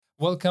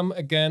Welcome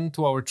again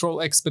to our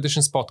Troll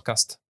Expeditions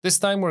podcast. This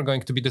time we're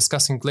going to be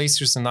discussing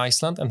glaciers in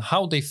Iceland and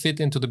how they fit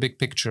into the big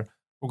picture.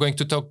 We're going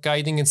to talk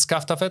guiding in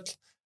Skaftáfell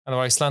and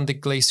our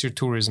Icelandic glacier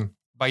tourism.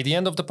 By the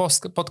end of the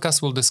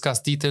podcast, we'll discuss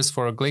details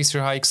for our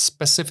glacier hikes,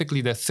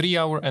 specifically the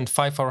 3-hour and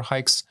 5-hour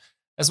hikes,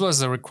 as well as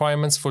the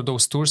requirements for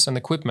those tours and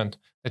equipment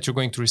that you're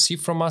going to receive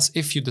from us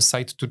if you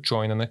decide to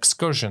join an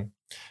excursion.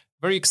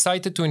 Very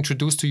excited to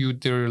introduce to you,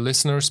 dear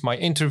listeners, my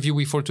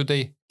interviewee for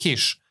today,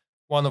 Kish,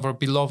 one of our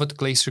beloved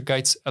glacier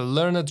guides, a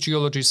learned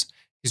geologist.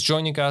 He's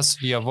joining us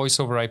via voice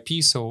over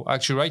IP. So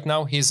actually right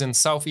now he's in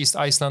Southeast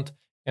Iceland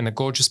in a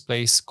gorgeous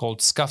place called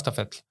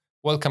Skaftáfell.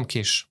 Welcome,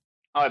 Kish.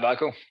 Hi,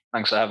 Michael.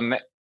 Thanks for having me.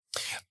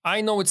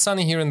 I know it's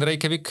sunny here in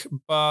Reykjavik,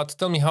 but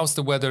tell me, how's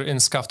the weather in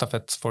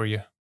Skaftáfell for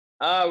you?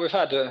 We've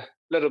had a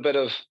little bit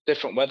of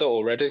different weather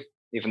already,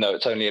 even though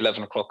it's only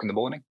 11 o'clock in the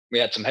morning. We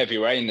had some heavy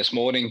rain this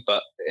morning,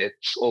 but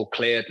it's all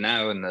cleared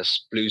now and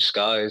there's blue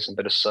skies and a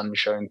bit of sun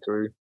showing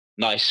through.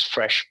 Nice,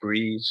 fresh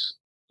breeze.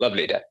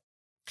 Lovely day.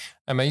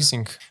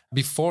 Amazing.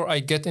 Before I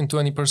get into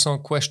any personal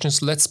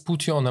questions, let's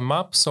put you on a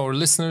map so our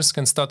listeners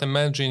can start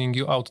imagining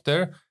you out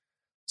there.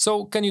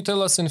 So can you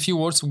tell us in a few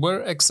words,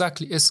 where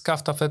exactly is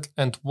Skaftáfell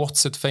and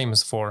what's it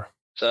famous for?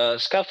 So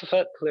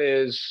Skaftáfell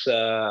is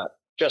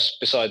just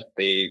beside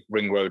the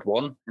Ring Road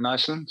 1 in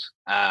Iceland.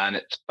 And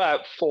it's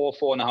about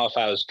 4.5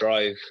 hours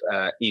drive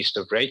east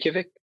of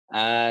Reykjavik.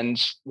 And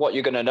what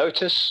you're going to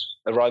notice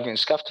arriving in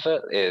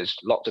Skaftáfell is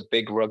lots of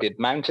big rugged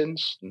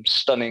mountains,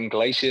 stunning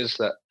glaciers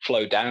that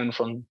flow down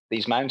from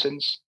these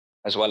mountains,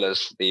 as well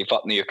as the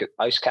Vatnajökull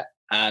ice cap.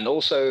 And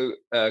also,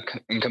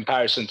 in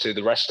comparison to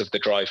the rest of the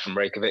drive from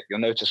Reykjavik,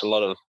 you'll notice a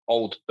lot of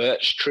old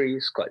birch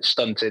trees, quite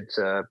stunted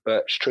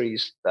birch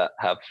trees that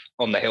have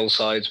on the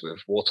hillsides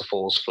with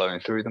waterfalls flowing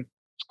through them.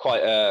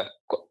 It's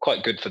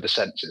quite good for the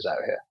senses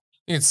out here.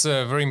 It's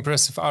a very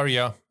impressive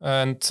area.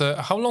 And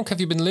how long have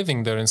you been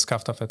living there in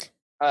Skaftáfell?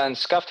 And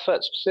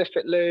Skaftáfell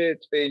specifically,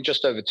 it's been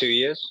just over 2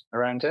 years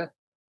around here.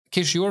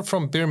 Kish, you're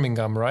from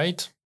Birmingham,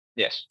 right?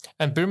 Yes.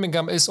 And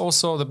Birmingham is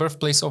also the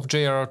birthplace of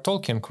J.R.R.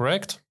 Tolkien,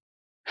 correct?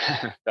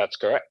 That's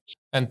correct.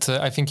 And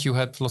I think you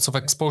had lots of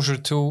exposure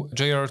to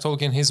J.R.R.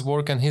 Tolkien, his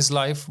work and his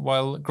life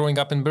while growing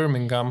up in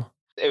Birmingham.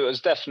 It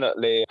was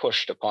definitely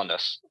pushed upon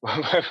us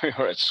when we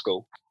were at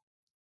school.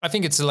 I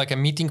think it's like a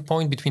meeting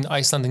point between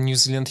Iceland and New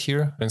Zealand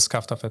here in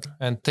Skaftáfell.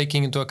 And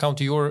taking into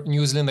account your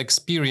New Zealand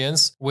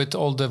experience with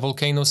all the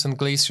volcanoes and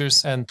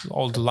glaciers and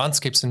all the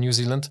landscapes in New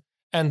Zealand,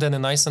 and then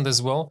in Iceland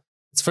as well,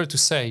 it's fair to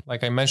say,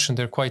 like I mentioned,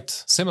 they're quite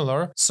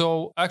similar.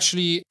 So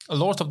actually,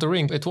 Lord of the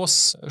Ring, it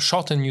was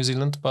shot in New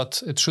Zealand,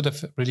 but it should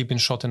have really been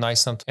shot in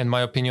Iceland, in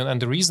my opinion.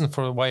 And the reason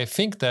for why I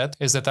think that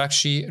is that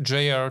actually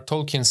J.R.R.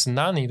 Tolkien's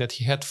nanny that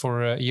he had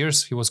for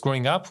years he was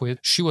growing up with,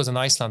 she was an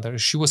Icelander.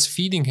 She was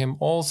feeding him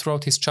all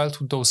throughout his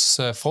childhood those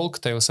folk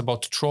tales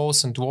about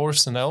trolls and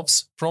dwarves and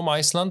elves from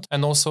Iceland,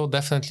 and also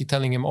definitely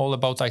telling him all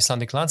about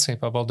Icelandic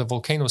landscape, about the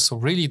volcanoes. So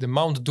really the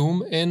Mount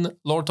Doom in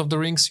Lord of the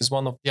Rings is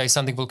one of the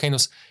Icelandic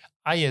volcanoes.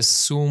 I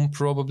assume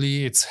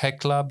probably it's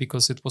Hekla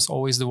because it was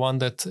always the one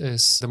that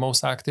is the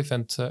most active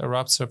and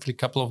erupts every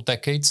couple of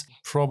decades.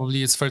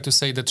 Probably it's fair to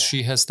say that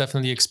she has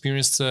definitely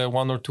experienced 1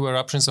 or 2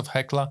 eruptions of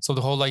Hekla. So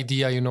the whole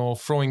idea,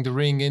 throwing the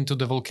ring into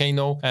the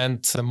volcano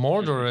and the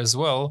Mordor as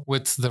well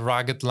with the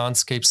rugged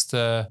landscapes,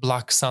 the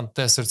black sand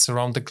deserts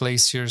around the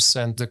glaciers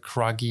and the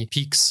craggy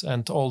peaks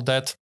and all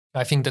that.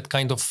 I think that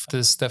kind of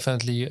is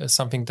definitely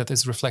something that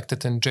is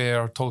reflected in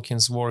J.R.R.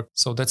 Tolkien's work.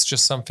 So that's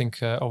just something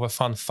of a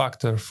fun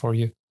factor for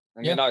you.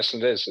 In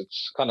Iceland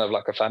it's kind of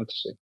like a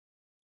fantasy.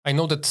 I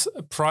know that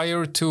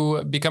prior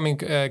to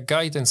becoming a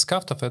guide in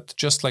Skaftáfell,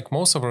 just like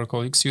most of our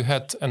colleagues, you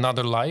had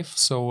another life.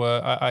 So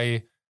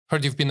I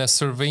heard you've been a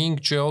surveying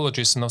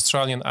geologist in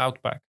Australian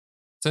outback.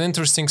 It's an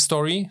interesting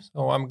story.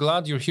 So I'm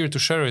glad you're here to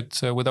share it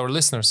with our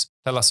listeners.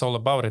 Tell us all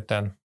about it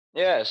then.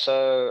 Yeah,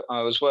 so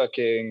I was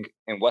working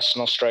in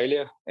Western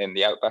Australia, in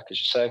the outback, as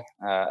you say,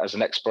 as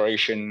an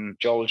exploration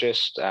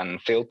geologist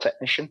and field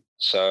technician.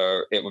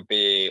 So it would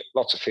be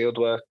lots of field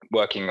work,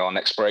 working on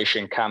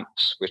exploration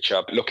camps, which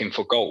are looking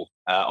for gold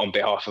on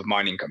behalf of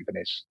mining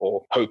companies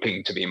or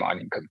hoping to be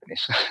mining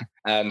companies.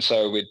 And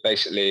so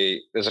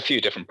there's a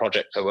few different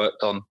projects I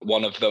worked on.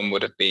 One of them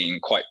would have been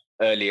quite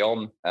early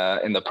on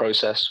in the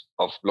process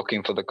of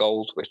looking for the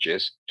gold, which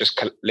is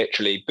just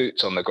literally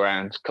boots on the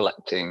ground,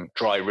 collecting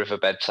dry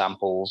riverbed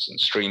samples and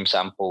stream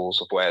samples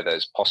of where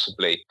there's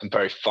possibly some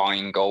very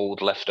fine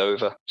gold left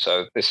over.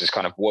 So this is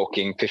kind of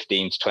walking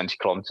 15 to 20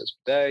 kilometers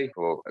per day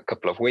for a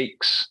couple of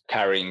weeks,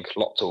 carrying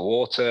lots of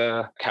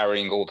water,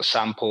 carrying all the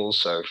samples,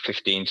 so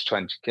 15 to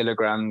 20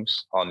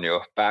 kilograms on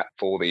your back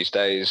for all these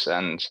days.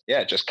 And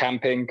just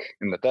camping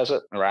in the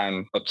desert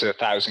around up to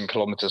 1,000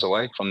 kilometers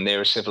away from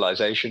nearest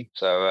civilization.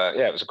 So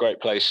it was a great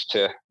place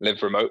to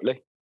live remotely.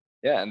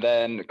 Yeah, and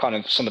then kind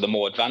of some of the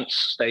more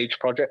advanced stage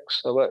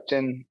projects I worked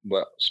in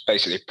was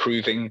basically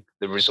proving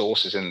the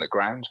resources in the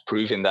ground,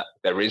 proving that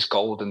there is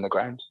gold in the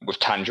ground with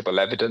tangible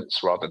evidence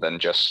rather than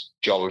just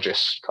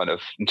geologists' kind of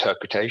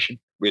interpretation.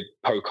 We'd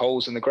poke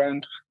holes in the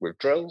ground with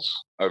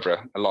drills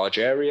over a large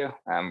area,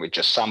 and we'd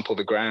just sample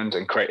the ground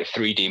and create a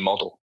 3D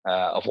model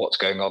of what's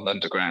going on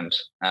underground,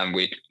 and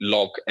we'd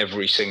log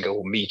every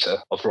single meter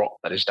of rock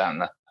that is down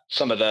there.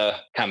 Some of the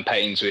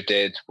campaigns we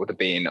did would have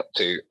been up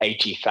to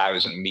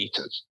 80,000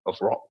 meters of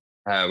rock.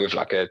 With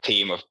like a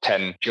team of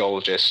 10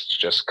 geologists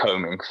just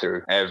combing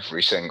through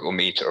every single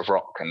meter of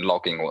rock and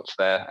logging what's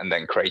there, and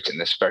then creating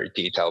this very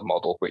detailed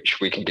model, which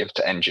we can give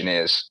to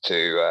engineers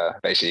to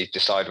basically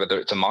decide whether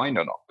it's a mine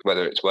or not,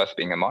 whether it's worth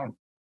being a mine.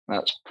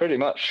 That's pretty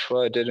much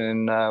what I did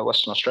in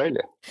Western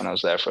Australia when I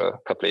was there for a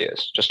couple of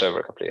years, just over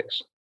a couple of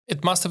years.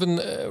 It must have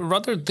been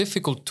rather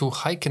difficult to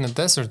hike in a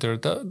desert there.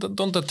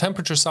 Don't the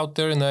temperatures out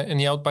there in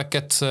the outback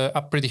get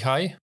up pretty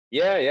high?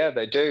 Yeah,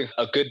 they do.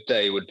 A good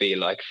day would be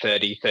like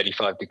 30,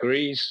 35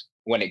 degrees.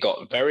 When it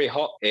got very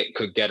hot, it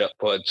could get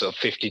upwards of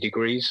 50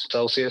 degrees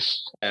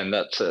Celsius. And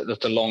that's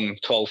a long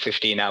 12,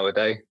 15-hour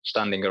day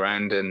standing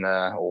around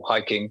or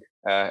hiking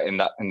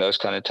in those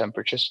kind of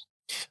temperatures.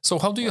 So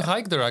how do you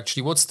hike there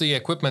actually? What's the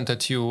equipment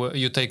that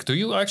you take? Do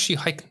you actually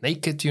hike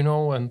naked,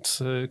 and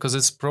because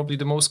it's probably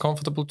the most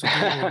comfortable to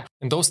do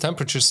in those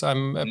temperatures?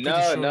 I'm pretty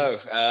sure.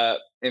 No.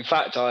 In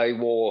fact, I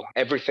wore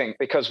everything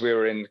because we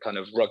were in kind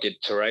of rugged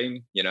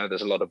terrain.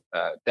 There's a lot of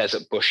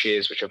desert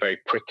bushes, which are very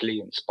prickly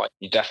and spiky.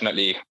 You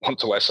definitely want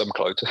to wear some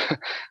clothes.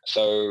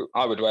 So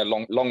I would wear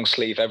long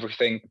sleeve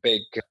everything,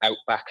 big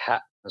outback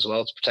hat as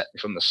well to protect me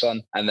from the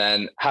sun. And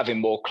then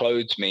having more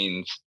clothes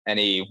means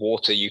any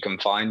water you can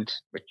find,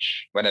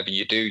 which whenever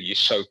you do, you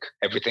soak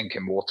everything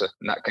in water.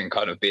 And that can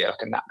kind of be like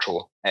a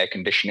natural air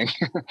conditioning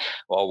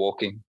while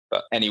walking.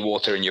 But any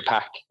water in your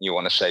pack, you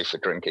want to save for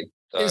drinking.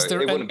 So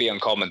it wouldn't be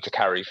uncommon to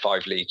carry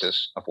 5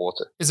 liters of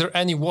water. Is there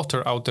any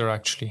water out there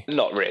actually?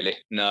 Not really.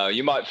 No,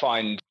 you might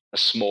find a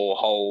small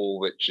hole,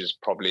 which is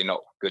probably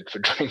not good for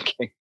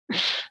drinking.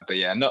 But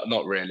yeah,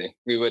 not really.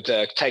 We would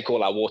take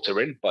all our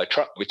water in by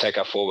truck. We'd take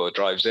our 4-wheel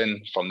drives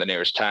in from the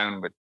nearest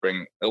town. We'd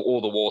bring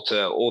all the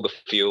water, all the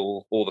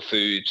fuel, all the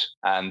food,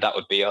 and that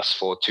would be us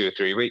for 2 or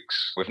 3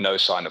 weeks with no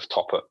sign of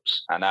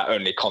top-ups. And our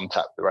only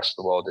contact with the rest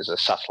of the world is a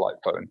satellite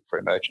phone for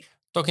emergency.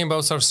 Talking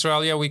about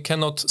Australia, we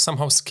cannot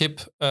somehow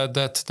skip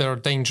that there are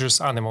dangerous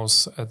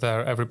animals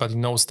there. Everybody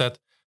knows that.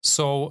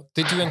 So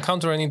did you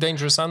encounter any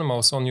dangerous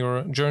animals on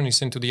your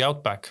journeys into the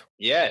outback?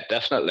 Yeah,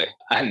 definitely.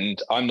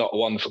 And I'm not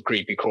one for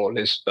creepy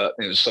crawlers, but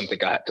it was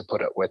something I had to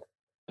put up with.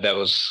 There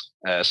was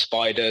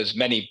spiders,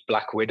 many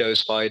black widow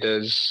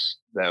spiders.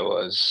 There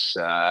was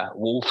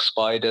wolf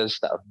spiders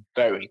that are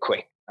very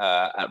quick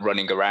at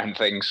running around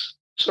things.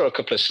 Saw a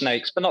couple of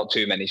snakes, but not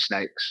too many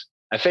snakes.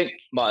 I think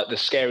the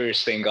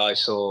scariest thing I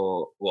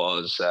saw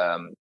was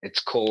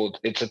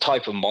it's a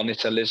type of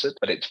monitor lizard,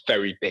 but it's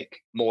very big,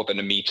 more than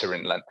a meter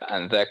in length.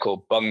 And they're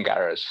called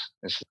bungarras,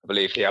 is I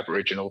believe the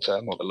Aboriginal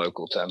term or the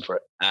local term for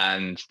it.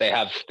 And they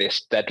have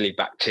this deadly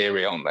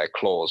bacteria on their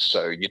claws.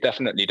 So you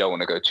definitely don't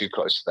want to go too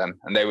close to them.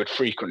 And they would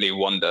frequently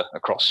wander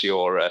across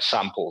your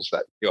samples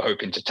that you're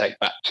hoping to take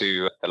back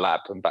to the lab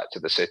and back to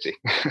the city.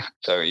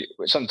 So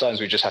sometimes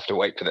we just have to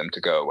wait for them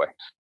to go away.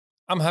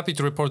 I'm happy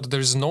to report that there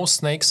is no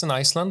snakes in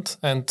Iceland,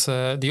 and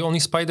the only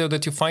spider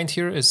that you find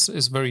here is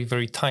very,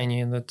 very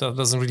tiny, and it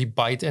doesn't really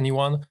bite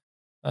anyone.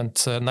 And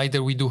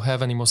neither we do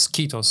have any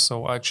mosquitoes.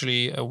 So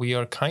actually, we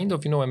are kind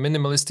of, a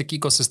minimalistic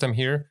ecosystem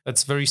here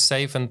that's very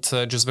safe and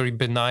just very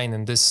benign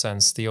in this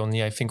sense. The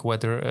only, I think,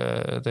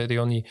 the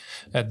only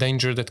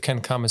danger that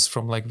can come is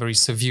from like very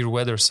severe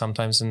weather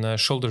sometimes in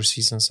shoulder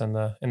seasons and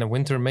in the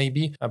winter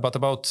maybe. But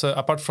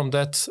apart from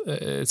that,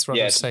 it's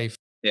rather safe.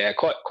 Yeah,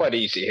 quite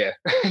easy here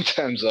in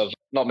terms of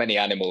not many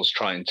animals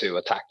trying to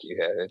attack you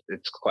here.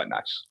 It's quite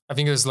nice. I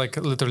think there's like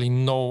literally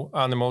no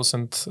animals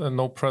and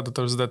no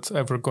predators that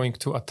ever going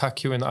to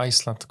attack you in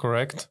Iceland,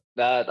 correct?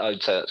 That I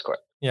would say that's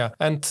correct. Yeah,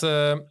 and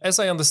as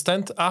I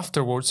understand,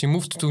 afterwards you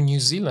moved to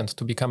New Zealand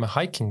to become a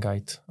hiking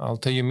guide. I'll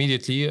tell you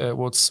immediately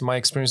what's my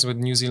experience with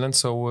New Zealand,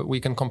 so we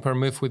can compare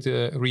myth with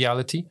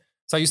reality.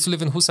 So I used to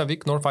live in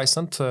Húsavík, North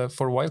Iceland,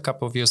 for a while, a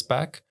couple of years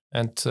back.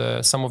 And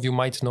some of you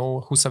might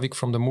know Húsavík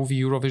from the movie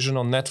Eurovision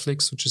on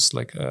Netflix, which is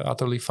like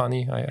utterly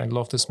funny. I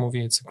love this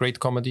movie. It's a great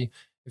comedy.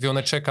 If you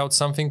want to check out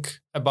something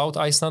about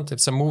Iceland,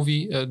 it's a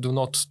movie. Do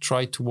not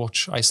try to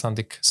watch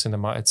Icelandic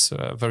cinema. It's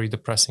very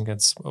depressing.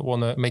 It's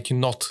want to make you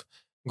not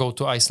go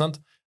to Iceland.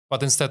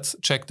 But instead,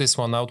 check this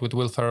one out with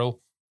Will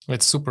Ferrell.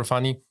 It's super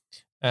funny.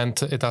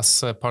 And it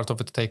has part of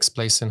it takes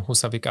place in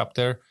Húsavík up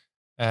there.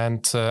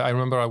 And I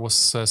remember I was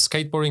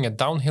skateboarding and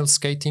downhill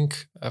skating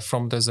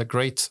there's a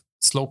great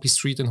slopey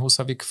street in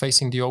Húsavík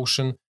facing the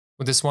ocean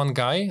with this one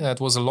guy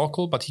that was a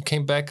local, but he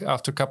came back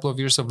after a couple of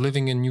years of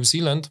living in New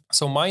Zealand.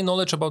 So my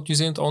knowledge about New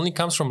Zealand only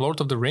comes from Lord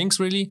of the Rings,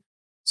 really.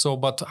 So,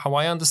 but how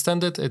I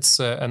understand it, it's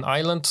an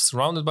island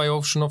surrounded by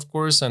ocean, of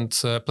course, and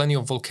plenty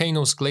of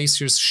volcanoes,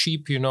 glaciers,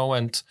 sheep,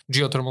 and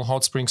geothermal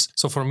hot springs.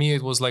 So for me,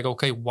 it was like,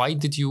 okay, why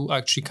did you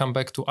actually come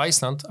back to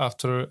Iceland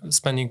after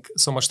spending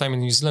so much time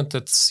in New Zealand?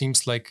 That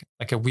seems like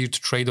a weird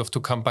trade-off to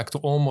come back to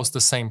almost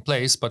the same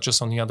place, but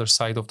just on the other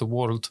side of the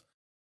world.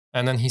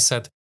 And then he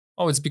said,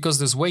 it's because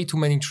there's way too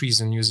many trees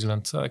in New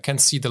Zealand. I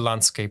can't see the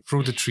landscape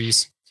through the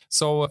trees.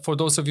 So for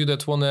those of you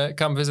that want to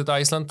come visit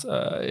Iceland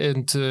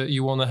and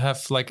you want to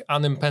have like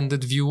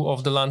unimpeded view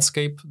of the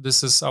landscape,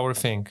 this is our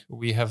thing.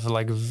 We have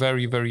like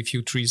very, very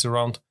few trees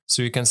around.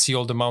 So you can see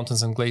all the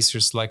mountains and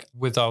glaciers like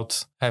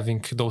without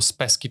having those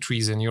pesky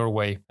trees in your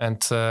way.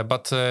 And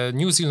but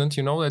New Zealand,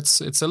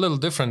 it's a little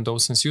different though.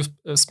 Since you've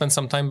spent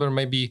some time there,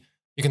 maybe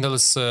you can tell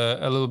us a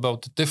little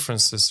about the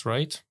differences,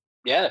 right?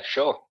 Yeah,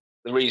 sure.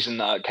 The reason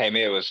that I came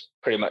here was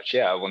pretty much,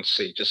 I want to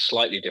see just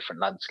slightly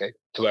different landscape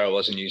to where I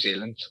was in New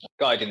Zealand.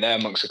 Guiding there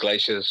amongst the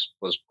glaciers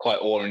was quite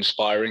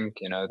awe-inspiring.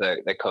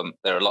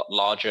 They're a lot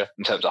larger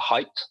in terms of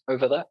height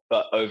over there.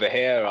 But over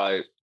here,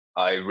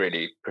 I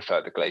really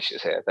prefer the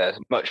glaciers here. They're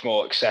much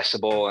more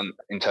accessible, and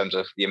in terms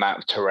of the amount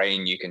of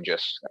terrain you can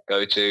just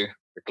go to.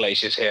 The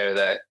glaciers here,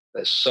 they're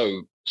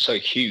so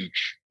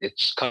huge.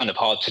 It's kind of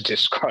hard to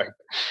describe.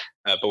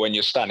 But when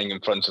you're standing in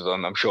front of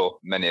them, I'm sure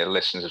many of the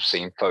listeners have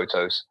seen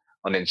photos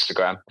on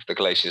Instagram of the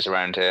glaciers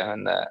around here,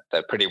 and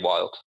they're pretty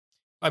wild.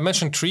 I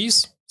mentioned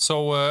trees.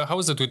 So how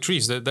is it with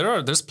trees?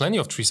 There's plenty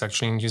of trees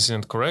actually in New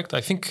Zealand, correct? I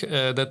think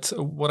that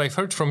what I've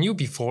heard from you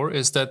before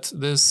is that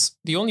this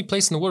the only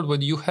place in the world where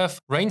you have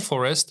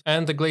rainforest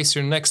and the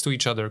glacier next to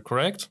each other,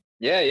 correct?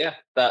 Yeah,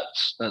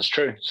 that's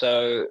true.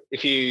 So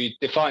if you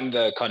define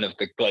the kind of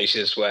the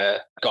glaciers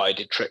where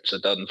guided trips are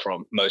done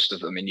from, most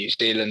of them in New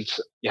Zealand,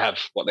 you have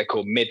what they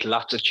call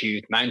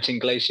mid-latitude mountain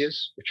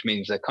glaciers, which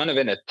means they're kind of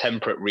in a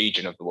temperate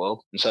region of the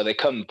world. And so they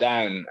come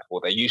down,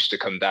 or they used to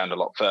come down a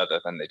lot further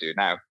than they do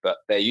now, but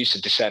they used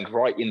to descend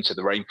right into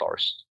the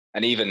rainforest.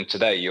 And even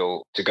today,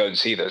 to go and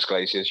see those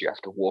glaciers, you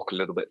have to walk a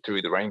little bit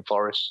through the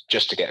rainforest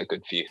just to get a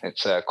good view.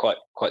 It's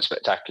quite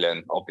spectacular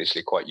and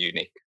obviously quite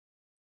unique.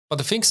 But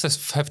the things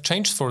have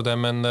changed for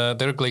them and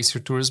their glacier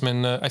tourism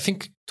in, I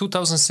think,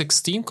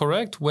 2016,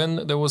 correct?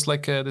 When there was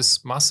like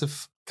this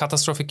massive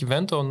catastrophic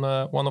event on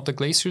one of the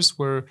glaciers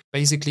where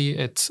basically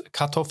it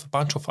cut off a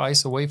bunch of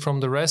ice away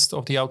from the rest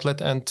of the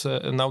outlet, and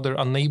now they're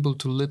unable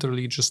to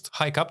literally just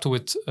hike up to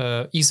it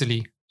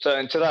easily. So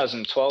in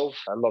 2012,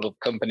 a lot of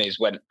companies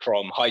went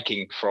from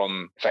hiking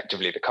from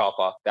effectively the car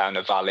park down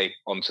a valley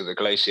onto the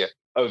glacier,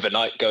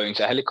 overnight going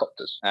to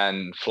helicopters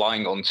and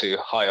flying onto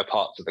higher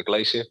parts of the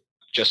glacier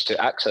just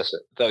to access it.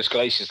 Those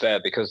glaciers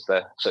there, because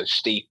they're so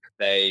steep,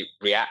 they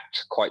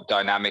react quite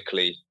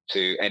dynamically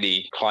to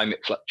any climate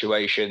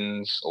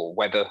fluctuations or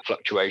weather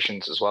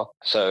fluctuations as well.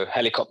 So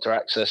helicopter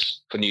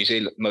access for New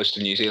Zealand, most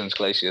of New Zealand's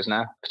glaciers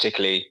now,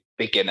 particularly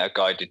beginner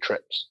guided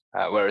trips.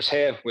 Whereas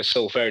here, we're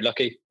still very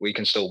lucky. We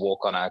can still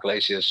walk on our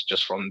glaciers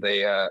just from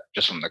the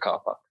car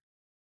park.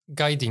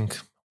 Guiding.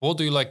 What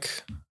do you like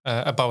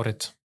about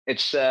it?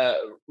 It's a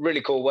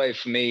really cool way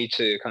for me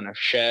to kind of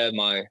share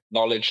my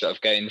knowledge that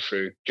I've gained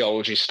through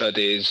geology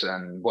studies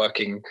and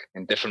working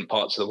in different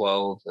parts of the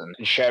world, and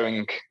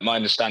sharing my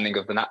understanding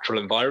of the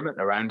natural environment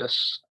around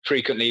us.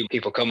 Frequently,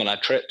 people come on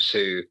our trips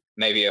who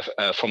maybe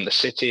are from the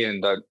city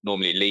and don't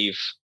normally leave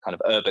kind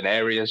of urban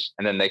areas,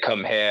 and then they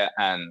come here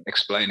and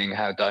explaining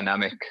how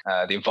dynamic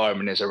the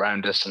environment is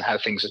around us and how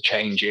things are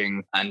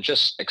changing, and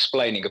just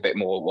explaining a bit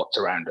more what's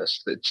around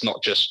us. It's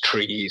not just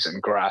trees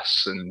and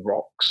grass and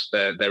rocks.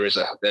 There's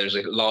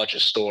a larger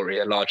story,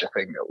 a larger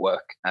thing at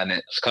work, and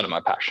it's kind of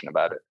my passion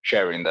about it,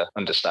 sharing the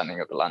understanding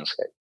of the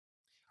landscape.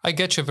 I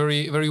get you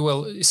very, very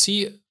well.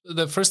 See,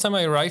 the first time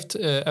I arrived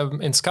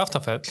in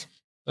Skaftáfell,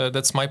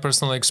 that's my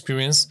personal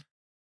experience.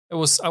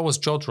 I was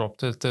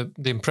jaw-dropped. The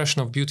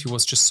impression of beauty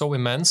was just so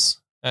immense,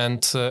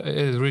 and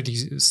it really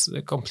is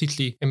a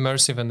completely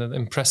immersive and an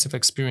impressive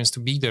experience to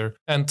be there.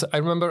 And I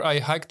remember I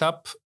hiked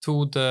up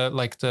to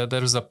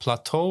there's a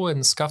plateau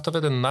in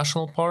Skaftáfell in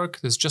National Park.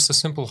 There's just a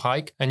simple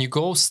hike, and you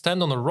go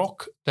stand on a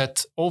rock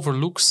that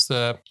overlooks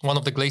one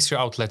of the glacier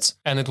outlets.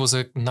 And it was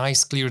a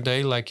nice clear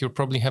day, like you're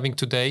probably having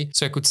today.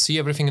 So I could see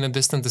everything in the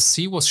distance. The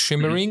sea was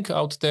shimmering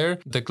out there.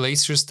 The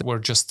glaciers were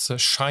just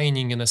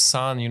shining in the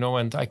sun,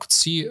 and I could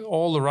see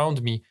all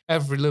around me,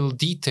 every little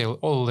detail,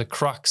 all the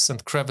cracks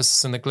and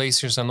crevices in the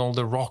glaciers and all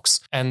the rocks.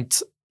 And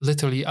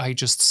literally, I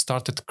just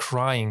started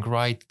crying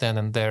right then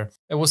and there.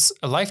 It was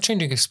a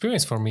life-changing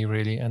experience for me,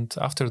 really. And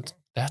after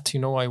that,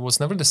 I was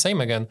never the same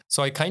again.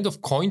 So I kind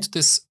of coined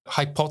this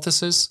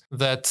hypothesis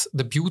that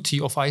the beauty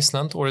of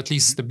Iceland, or at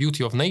least the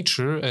beauty of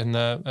nature in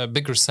a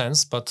bigger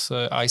sense, but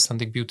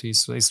Icelandic beauty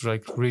is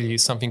like really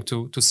something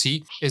to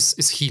see,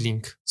 is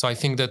healing. So I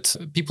think that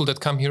people that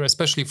come here,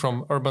 especially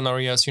from urban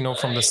areas,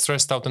 from the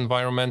stressed out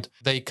environment,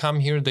 they come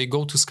here, they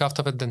go to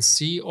Skaftáfell and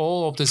see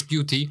all of this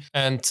beauty.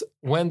 And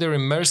when they're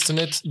immersed in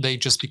it, they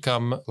just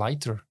become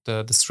lighter.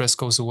 The stress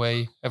goes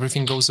away,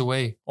 everything goes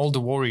away, all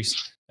the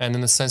worries. And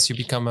in a sense, you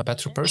become a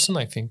better person,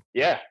 I think.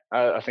 Yeah,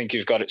 I think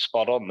you've got it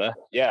spot on there.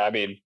 Yeah,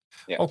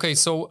 yeah. Okay,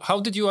 so how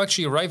did you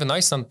actually arrive in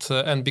Iceland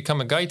and become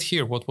a guide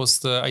here? What was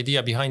the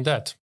idea behind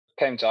that?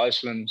 Came to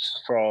Iceland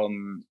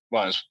I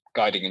was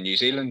guiding in New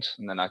Zealand,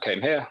 and then I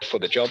came here for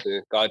the job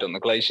to guide on the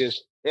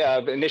glaciers. Yeah,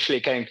 I initially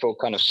came for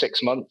kind of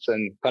 6 months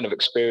and kind of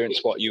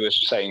experienced what you were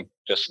saying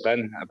just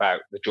then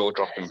about the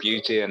jaw-dropping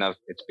beauty, and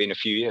it's been a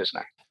few years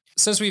now.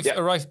 Since we've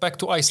arrived back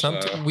to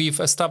Iceland, we've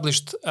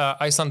established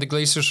Icelandic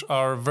glaciers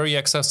are very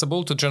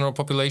accessible to general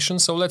population.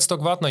 So let's talk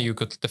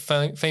Vatnajökull,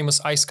 the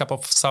famous ice cap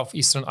of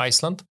southeastern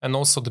Iceland, and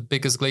also the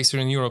biggest glacier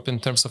in Europe in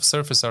terms of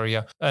surface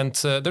area. And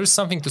there is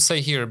something to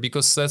say here,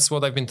 because that's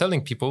what I've been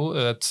telling people,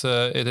 that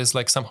it is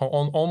like somehow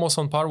almost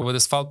on par with the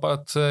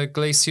Svalbard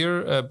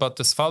glacier, but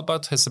the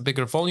Svalbard has a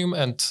bigger volume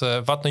and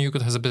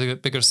Vatnajökull has a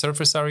bigger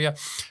surface area.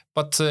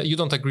 But you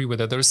don't agree with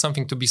that. There is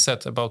something to be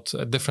said about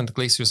different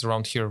glaciers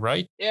around here,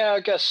 right? Yeah, I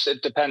guess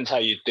it depends how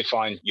you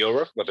define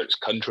Europe, whether it's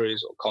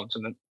countries or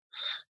continent.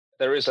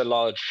 There is a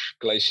large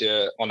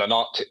glacier on an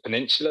Arctic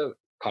peninsula,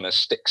 kind of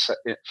sticks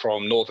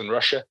from northern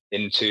Russia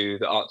into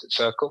the Arctic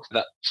Circle.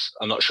 That's,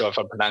 I'm not sure if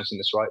I'm pronouncing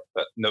this right,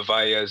 but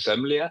Novaya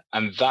Zemlya.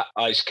 And that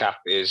ice cap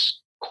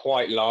is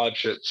quite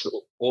large.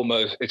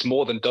 It's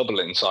more than double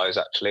in size,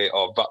 actually,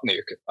 of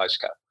Vatnajökull ice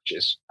cap, which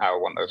is our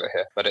one over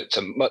here. But it's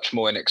a much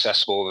more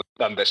inaccessible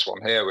than this one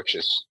here, which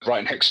is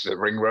right next to the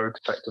ring road,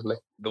 effectively.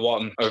 The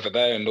one over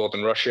there in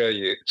northern Russia,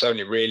 it's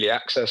only really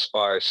accessed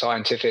by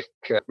scientific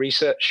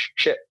research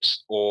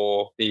ships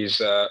or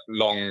these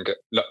long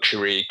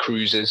luxury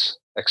cruises,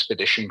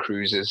 expedition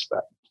cruises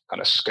that kind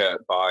of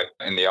skirt by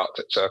in the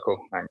Arctic Circle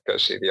and go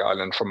see the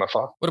island from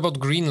afar. What about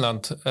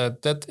Greenland?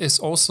 That is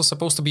also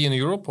supposed to be in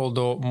Europe,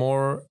 although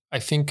more, I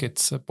think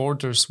it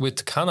borders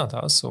with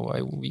Canada. So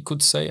we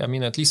could say, I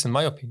mean, at least in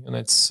my opinion,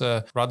 it's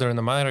rather in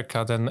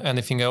America than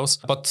anything else.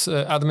 But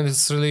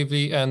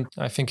administratively and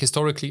I think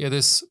historically, it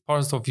is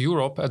part of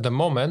Europe at the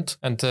moment.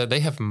 And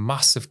they have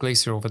massive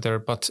glacier over there,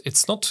 but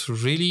it's not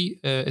really,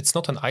 it's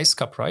not an ice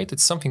cap, right?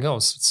 It's something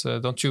else. It's,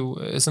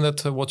 isn't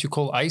that what you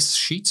call ice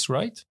sheets,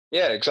 right?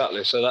 Yeah,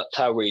 exactly. So that's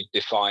how we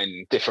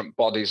define different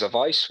bodies of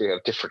ice. We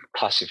have different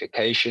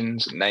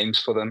classifications and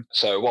names for them.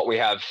 So what we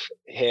have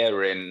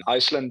here in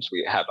Iceland,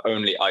 we have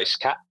only ice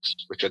caps,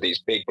 which are these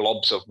big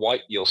blobs of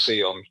white you'll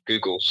see on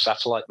Google's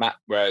satellite map.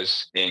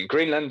 Whereas in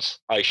Greenland,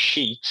 ice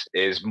sheet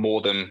is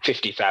more than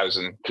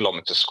 50,000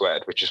 kilometers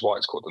squared, which is why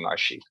it's called an ice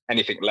sheet.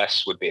 Anything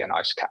less would be an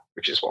ice cap,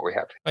 which is what we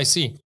have. I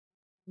see.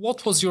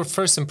 What was your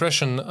first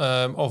impression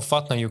of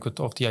Vatnajökull,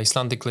 of the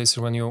Icelandic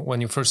glacier,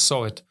 when you first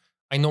saw it?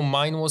 I know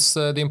mine was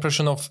the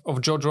impression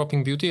of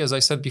jaw-dropping beauty, as I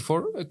said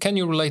before. Can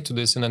you relate to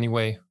this in any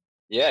way?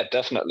 Yeah,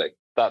 definitely.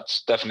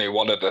 That's definitely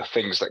one of the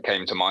things that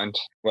came to mind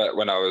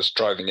when I was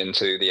driving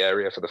into the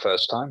area for the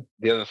first time.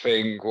 The other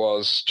thing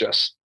was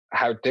just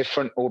how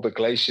different all the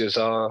glaciers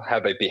are,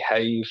 how they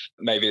behave.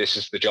 Maybe this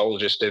is the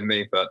geologist in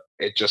me, but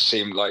it just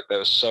seemed like there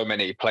were so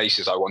many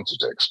places I wanted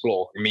to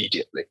explore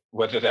immediately,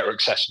 whether they're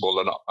accessible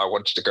or not. I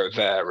wanted to go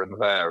there and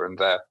there and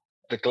there.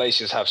 The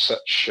glaciers have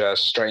such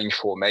strange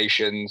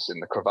formations in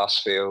the crevasse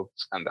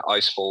fields and the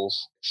ice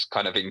falls. It's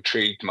kind of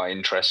intrigued my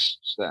interest,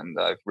 and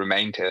I've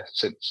remained here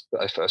since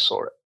I first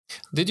saw it.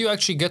 Did you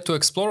actually get to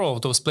explore all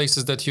of those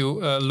places that you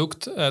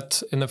looked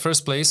at in the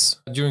first place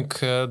during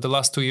the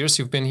last 2 years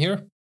you've been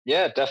here?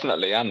 Yeah,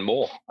 definitely, and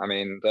more. I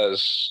mean,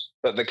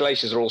 but the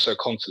glaciers are also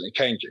constantly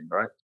changing,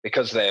 right?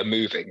 Because they are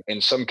moving.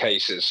 In some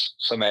cases,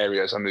 some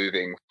areas are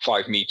moving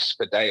 5 meters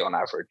per day on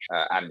average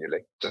annually.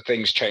 So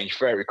things change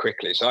very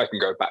quickly. So I can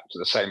go back to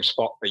the same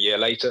spot a year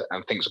later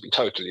and things will be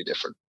totally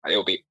different.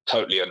 It'll be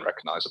totally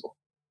unrecognizable.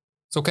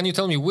 So can you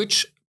tell me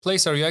which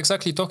place are you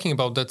exactly talking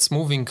about that's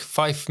moving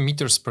 5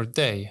 meters per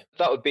day?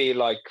 That would be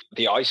like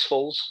the ice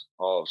falls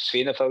of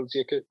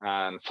Svinefellsjökull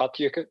and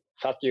Fatjökull.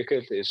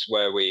 Fatjökull is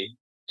where we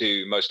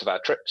do most of our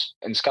trips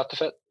in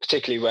Skaftafelli,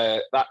 particularly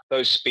where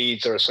those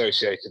speeds are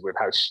associated with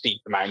how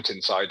steep the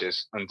mountainside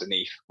is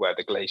underneath where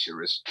the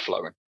glacier is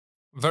flowing.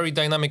 Very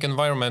dynamic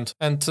environment.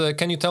 And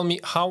can you tell me,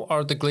 how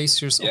are the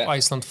glaciers of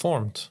Iceland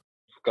formed?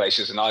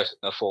 Glaciers in Iceland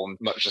are formed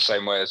much the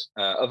same way as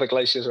other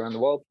glaciers around the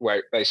world, where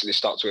it basically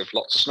starts with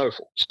lots of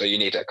snowfall. So you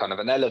need a kind of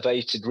an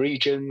elevated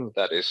region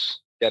that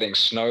is getting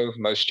snow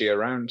most year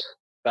round.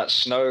 That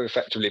snow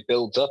effectively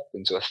builds up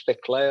into a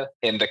thick layer.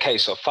 In the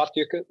case of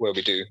Fatjökull, where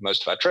we do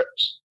most of our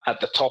trips, at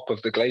the top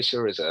of the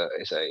glacier is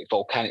a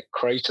volcanic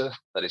crater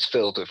that is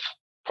filled with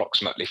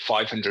approximately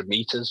 500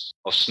 meters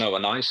of snow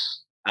and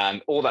ice.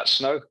 And all that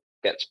snow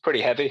gets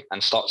pretty heavy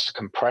and starts to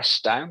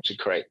compress down to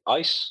create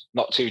ice,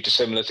 not too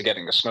dissimilar to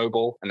getting a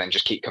snowball, and then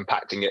just keep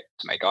compacting it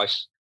to make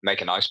ice,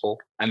 make an ice ball.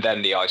 And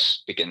then the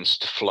ice begins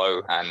to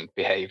flow and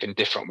behave in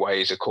different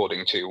ways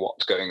according to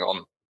what's going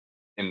on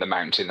in the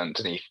mountain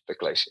underneath the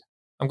glacier.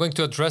 I'm going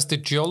to address the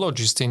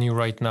geologist in you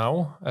right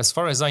now. As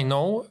far as I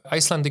know,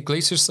 Icelandic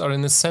glaciers are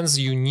in a sense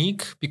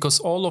unique because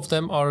all of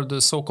them are the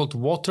so-called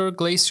water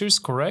glaciers,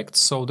 correct?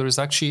 So there is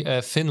actually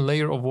a thin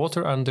layer of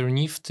water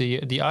underneath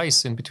the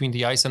ice, in between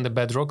the ice and the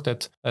bedrock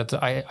that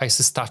the ice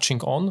is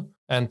touching on.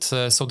 And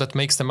so that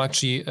makes them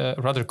actually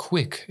rather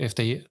quick if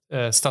they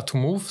start to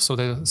move. So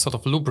they're sort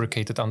of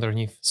lubricated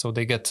underneath. So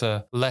they get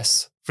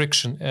less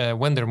friction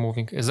when they're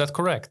moving. Is that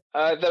correct?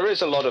 There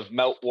is a lot of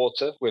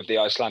meltwater with the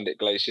Icelandic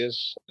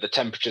glaciers. The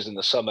temperatures in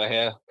the summer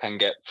here can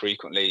get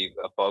frequently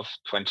above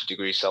 20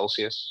 degrees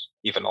Celsius,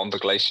 even on the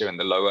glacier in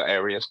the lower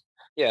areas.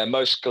 Yeah,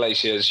 most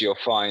glaciers you'll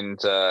find,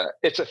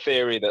 it's a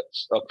theory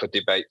that's up for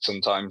debate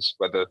sometimes,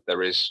 whether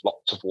there is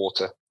lots of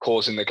water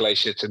causing the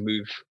glacier to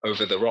move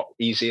over the rock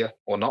easier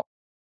or not.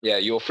 Yeah,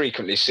 you'll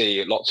frequently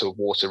see lots of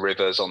water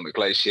rivers on the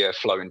glacier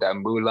flowing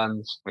down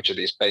moulins, which are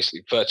these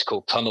basically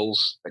vertical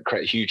tunnels that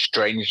create a huge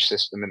drainage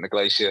system in the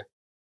glacier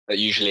that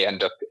usually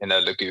end up in a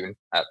lagoon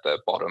at the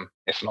bottom,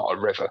 if not a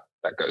river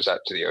that goes out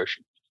to the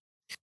ocean.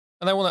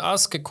 And I want to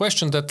ask a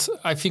question that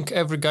I think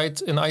every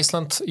guide in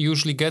Iceland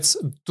usually gets.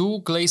 Do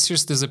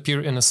glaciers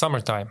disappear in the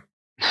summertime?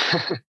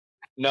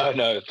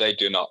 No, they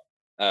do not.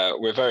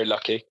 We're very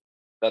lucky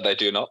that they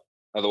do not.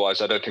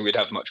 Otherwise, I don't think we'd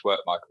have much work,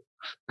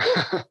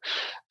 Michael.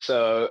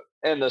 So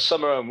in the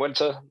summer and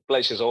winter,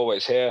 glaciers are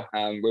always here.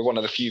 And we're one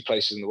of the few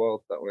places in the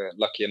world that we're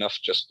lucky enough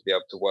just to be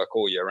able to work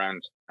all year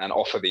round and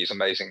offer these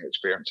amazing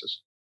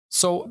experiences.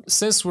 So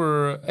since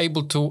we're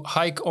able to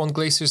hike on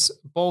glaciers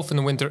both in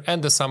the winter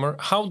and the summer,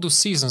 how do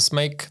seasons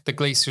make the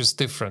glaciers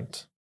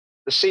different?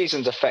 The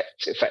seasons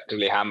affect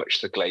effectively how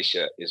much the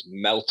glacier is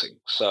melting.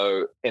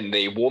 So in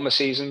the warmer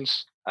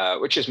seasons,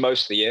 which is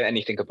most of the year,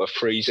 anything above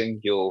freezing,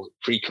 you'll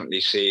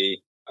frequently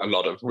see a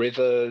lot of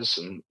rivers,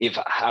 and if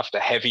after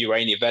heavy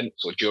rain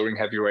events or during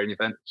heavy rain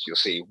events, you'll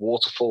see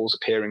waterfalls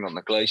appearing on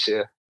the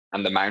glacier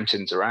and the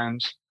mountains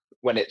around.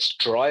 When it's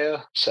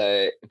drier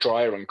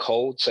and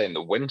cold, say in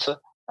the winter,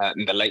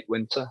 in the late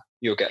winter,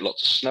 you'll get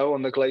lots of snow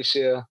on the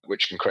glacier,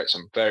 which can create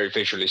some very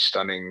visually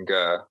stunning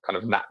kind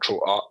of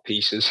natural art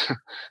pieces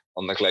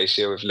on the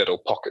glacier with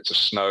little pockets of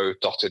snow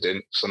dotted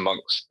in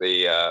amongst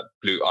the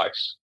blue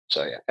ice.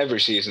 So yeah, every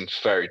season's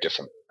very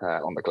different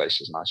on the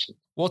glaciers in Iceland.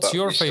 What's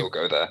your favorite? Still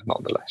go there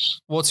nonetheless.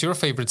 What's your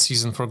favorite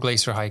season for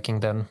glacier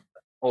hiking then?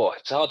 Oh,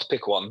 it's hard to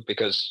pick one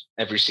because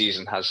every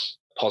season has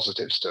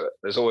positives to it.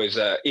 There's always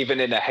even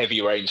in a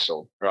heavy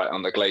rainstorm, right,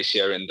 on the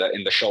glacier in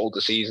the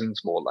shoulder seasons,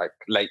 more like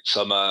late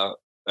summer,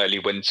 early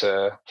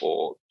winter,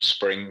 or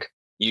spring,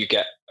 you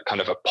get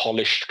kind of a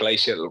polished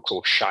glacier that looks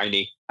all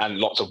shiny and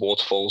lots of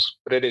waterfalls,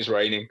 but it is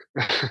raining.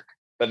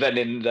 But then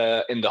in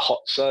the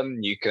hot sun,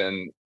 you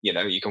can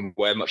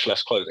wear much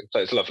less clothing, so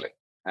it's lovely.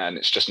 And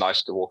it's just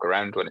nice to walk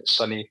around when it's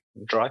sunny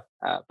and dry.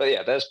 But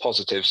yeah, there's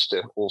positives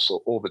to also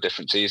all the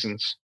different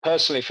seasons.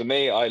 Personally, for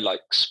me, I like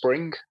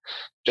spring,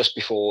 just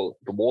before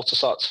the water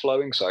starts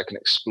flowing, so I can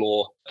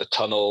explore the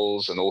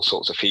tunnels and all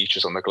sorts of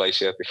features on the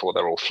glacier before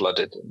they're all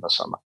flooded in the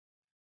summer.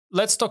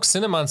 Let's talk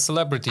cinema and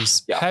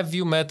celebrities. Yeah. Have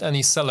you met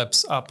any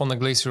celebs up on the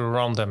glacier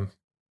around them?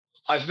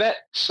 I've met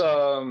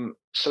some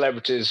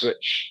celebrities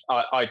which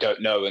I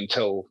don't know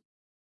until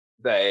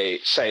they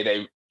say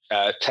they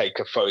take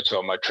a photo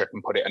on my trip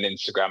and put it on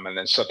Instagram, and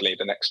then suddenly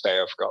the next day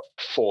I've got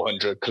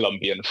 400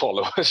 Colombian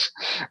followers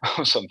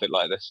or something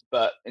like this.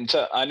 But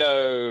I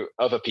know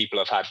other people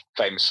have had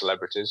famous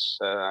celebrities.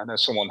 I know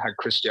someone had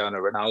Cristiano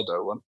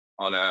Ronaldo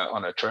on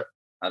a trip.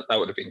 That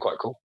would have been quite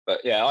cool. But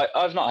yeah,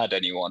 I've not had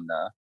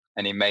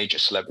any major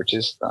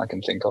celebrities that I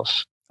can think of.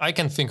 I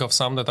can think of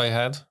some that I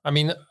had. I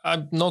mean,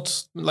 I'm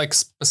not like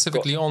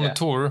specifically on the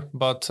tour,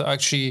 but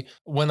actually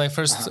when I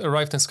first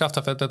arrived in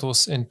Skaftafellt, that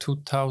was in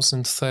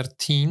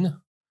 2013,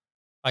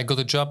 I got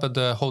a job at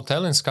the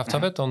hotel in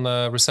Skaftafellt on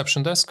the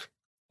reception desk.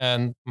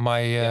 And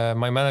my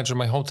manager,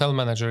 my hotel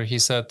manager, he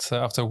said,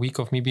 after a week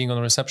of me being on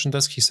the reception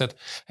desk, he said,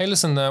 hey,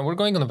 listen, we're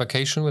going on a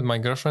vacation with my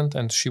girlfriend.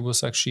 And she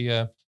was actually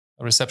a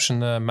reception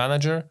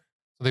manager.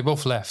 They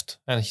both left,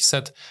 and he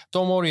said,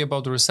 don't worry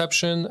about the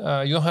reception.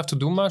 You don't have to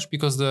do much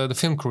because the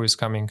film crew is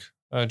coming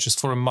just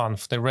for a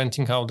month. They're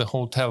renting out the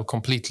hotel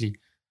completely.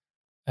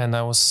 And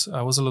I was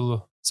a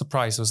little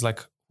surprised. I was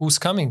like, who's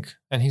coming?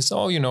 And he's,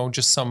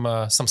 just some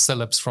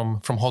celebs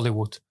from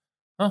Hollywood.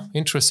 Oh,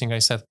 interesting, I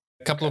said.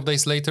 A couple of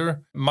days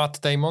later, Matt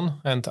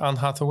Damon and Anne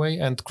Hathaway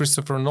and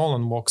Christopher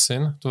Nolan walks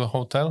in to the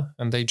hotel,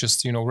 and they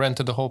just,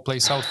 rented the whole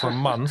place out for a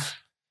month.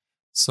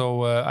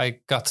 So I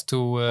got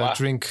to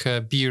drink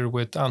beer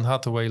with Anne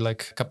Hathaway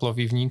like a couple of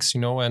evenings,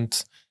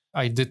 and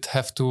I did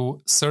have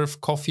to serve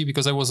coffee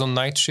because I was on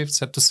night shifts,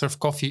 had to serve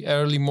coffee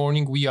early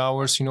morning, wee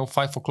hours,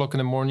 5 o'clock in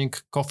the morning,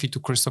 coffee to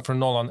Christopher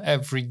Nolan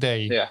every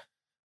day. Yeah.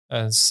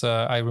 As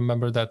I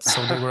remember that.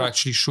 So they were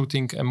actually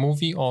shooting a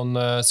movie on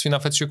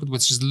Svinafellsjökull,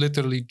 which is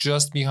literally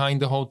just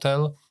behind the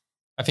hotel.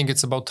 I think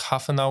it's about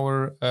half an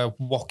hour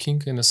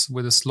walking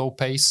with a slow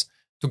pace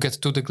to get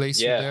to the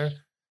glacier there.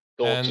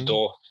 Door to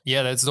door.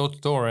 Yeah, that's door to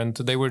door. And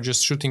they were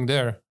just shooting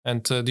there.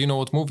 And do you know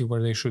what movie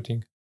were they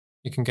shooting?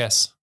 You can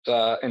guess.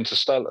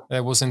 Interstellar.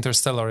 It was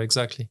Interstellar,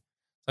 exactly.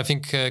 I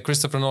think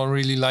Christopher Nolan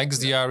really likes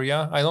the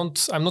area.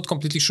 I'm not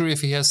completely sure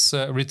if he has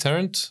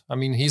returned. I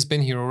mean, he's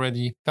been here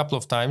already a couple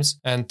of times.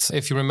 And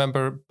if you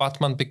remember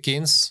Batman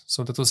Begins,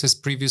 so that was his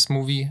previous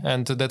movie,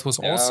 and that was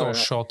also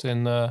shot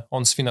in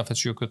on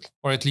Svinafellsjökull,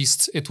 or at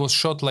least it was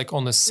shot like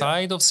on the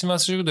side of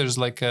Svinafellsjökull. There's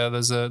like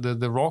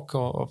the rock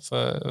of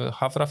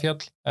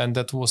Hafrafjall, and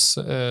that was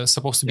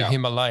supposed to be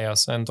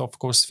Himalayas. And of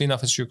course,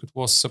 Svinafellsjökull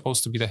was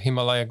supposed to be the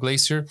Himalaya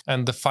glacier.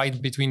 And the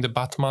fight between the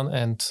Batman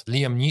and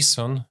Liam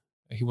Neeson,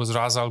 he was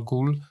Ra's al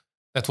Ghul,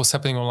 that was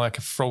happening on like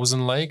a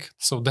frozen lake.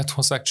 So that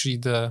was actually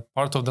the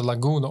part of the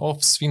lagoon of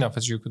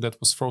Svinafellsjökull that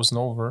was frozen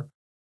over.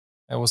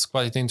 It was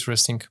quite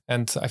interesting.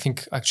 And I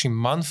think actually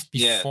month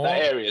before... Yeah,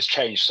 that area has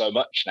changed so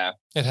much now.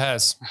 It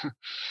has.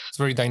 It's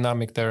very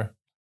dynamic there.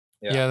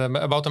 Yeah.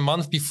 About a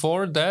month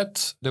before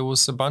that, there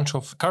was a bunch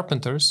of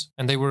carpenters,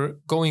 and they were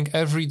going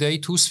every day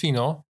to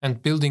Svino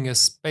and building a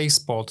space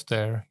pod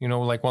there.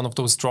 Like one of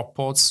those drop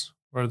pods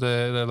where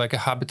they're like a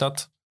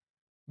habitat,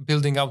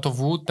 building out of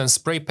wood, then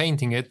spray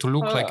painting it to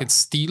look like it's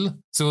steel.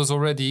 So it was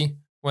already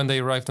when they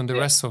arrived and the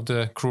rest of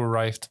the crew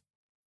arrived.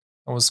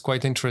 It was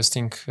quite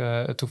interesting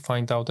to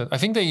find out that. I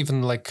think they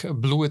even like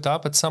blew it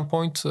up at some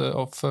point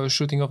of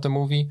shooting of the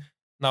movie.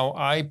 Now,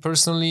 I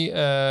personally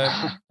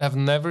have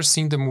never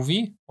seen the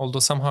movie, although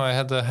somehow I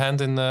had a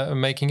hand in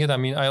making it. I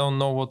mean, I don't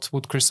know what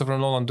would Christopher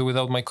Nolan do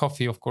without my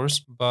coffee, of course,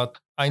 but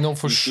I know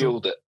for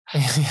sure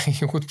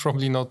he would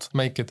probably not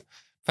make it.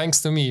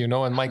 Thanks to me,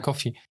 and my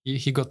coffee,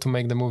 he got to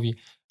make the movie.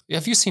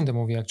 Have you seen the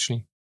movie,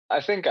 actually?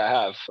 I think I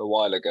have a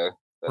while ago.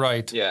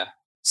 Right. Yeah.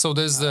 So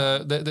there's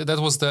that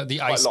was the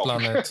ice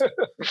planet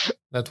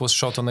that was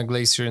shot on a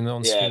glacier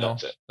on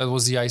Svino. That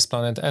was the ice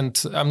planet.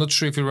 And I'm not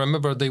sure if you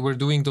remember, they were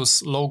doing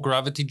those low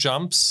gravity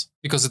jumps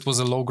because it was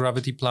a low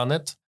gravity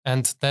planet.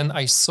 And then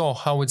I saw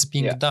how it's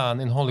being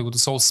done in Hollywood.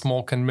 It's all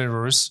smoke and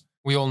mirrors.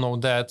 We all know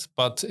that,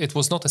 but it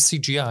was not a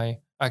CGI.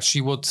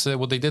 Actually,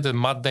 what they did,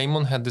 Matt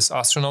Damon had this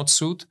astronaut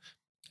suit.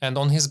 And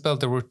on his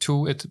belt, there were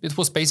two. It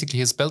was basically,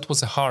 his belt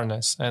was a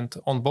harness. And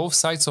on both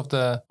sides of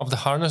the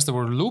harness, there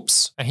were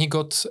loops. And he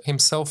got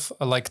himself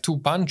like two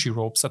bungee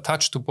ropes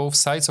attached to both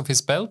sides of his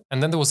belt.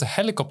 And then there was a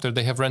helicopter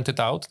they have rented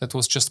out that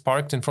was just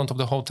parked in front of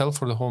the hotel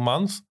for the whole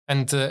month.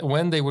 And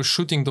when they were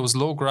shooting those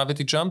low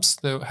gravity jumps,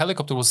 the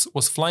helicopter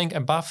was flying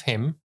above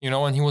him,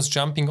 and he was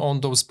jumping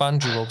on those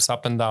bungee ropes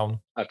up and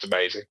down. That's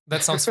amazing.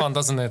 That sounds fun,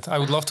 doesn't it? I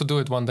would love to do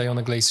it one day on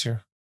a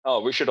glacier. Oh,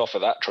 we should offer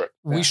that trip.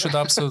 We should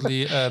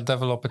absolutely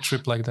develop a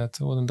trip like that.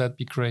 Wouldn't that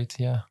be great?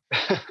 Yeah.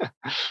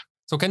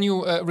 So can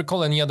you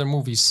recall any other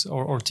movies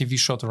or TV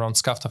shot around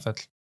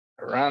Skavtafell?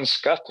 Around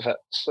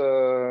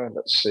Skavtafell,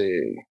 let's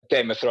see.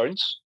 Game of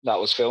Thrones. That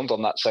was filmed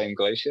on that same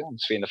glacier on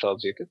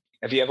Svinefellsjökull.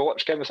 Have you ever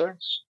watched Game of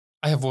Thrones?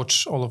 I have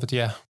watched all of it,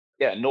 yeah.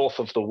 Yeah, north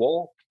of the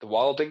wall, the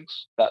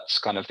Wildings. That's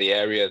kind of the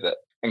area that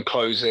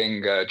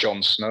enclosing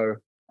Jon Snow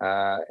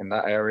in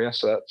that area.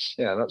 So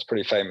that's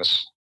pretty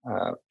famous.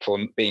 For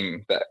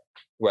being that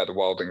where the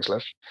Wildings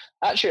live.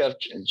 Actually, I've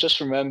just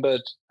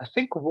remembered, I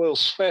think Will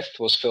Smith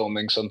was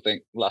filming something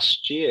last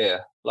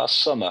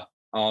summer,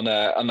 on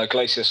a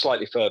glacier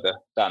slightly further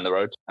down the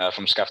road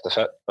from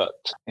Skavtafell. But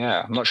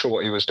yeah, I'm not sure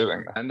what he was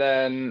doing. And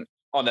then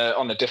on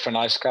a different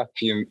ice cap,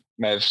 you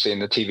may have seen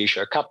the TV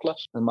show Katla.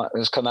 It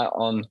has come out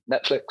on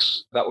Netflix.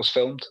 That was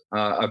filmed.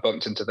 I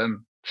bumped into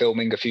them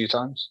filming a few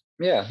times.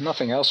 Yeah,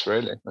 nothing else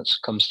really that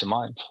comes to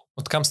mind.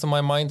 What comes to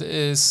my mind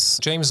is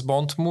James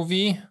Bond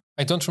movie.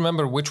 I don't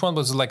remember which one, but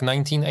it was like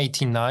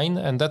 1989,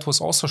 and that was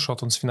also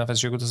shot on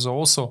Svinefellsjökull. It was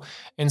also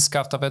in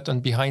Skavtafell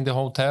and behind the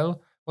hotel.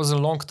 It was a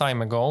long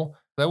time ago.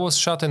 That was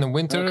shot in the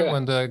winter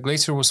when the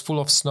glacier was full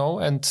of snow.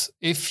 And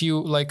if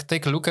you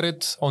take a look at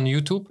it on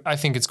YouTube, I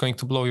think it's going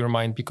to blow your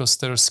mind because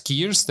there are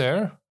skiers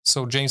there.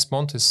 So James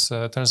Bond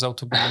turns out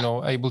to be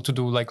able to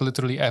do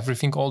literally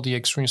everything, all the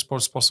extreme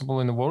sports possible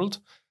in the world.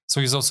 So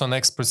he's also an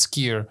expert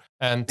skier,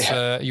 and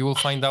you will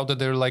find out that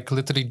they're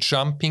literally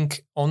jumping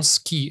on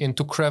ski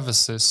into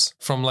crevices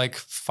from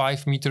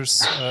 5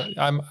 meters.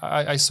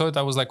 I saw it.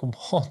 I was like,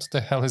 what the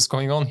hell is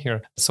going on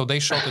here? So they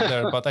shot it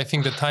there. But I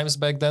think the times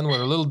back then were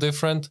a little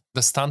different.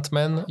 The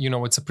stuntmen,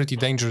 it's a pretty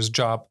dangerous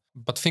job.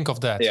 But think of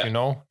that,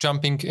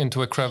 jumping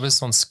into a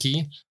crevice on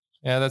ski.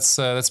 Yeah,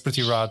 that's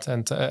pretty rad.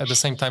 And at the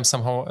same time,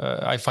 somehow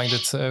I find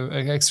it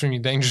extremely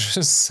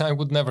dangerous. I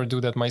would never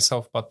do that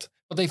myself, but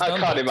they've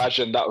done that. I can't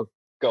imagine that would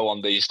go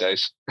on these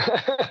days.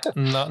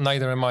 No,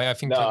 neither am I. I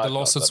think the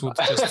lawsuits would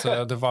just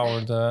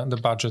devour the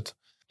budget.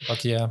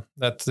 But yeah,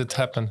 that did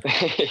happen.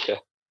 Yeah.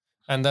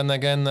 And then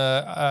again,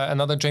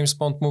 another James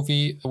Bond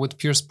movie with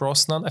Pierce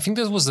Brosnan. I think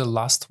this was the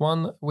last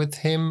one with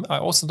him. I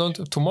also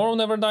don't... Tomorrow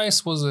Never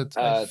Dies, was it?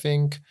 I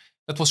think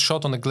that was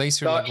shot on a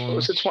glacier lagoon.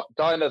 Was it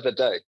Die Another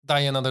Day? Die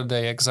Another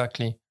Day,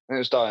 exactly. It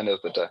was Die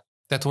Another Day.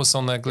 That was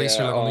on a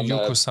glacier lagoon,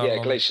 Yokosuka.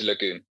 Yeah, Glacier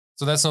Lagoon.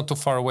 So that's not too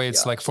far away.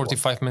 It's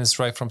 45 minutes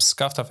drive from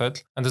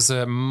Skavtafell. And there's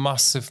a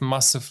massive,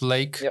 massive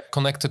lake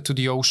connected to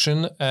the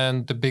ocean.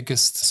 And the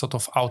biggest sort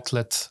of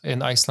outlet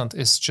in Iceland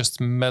is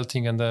just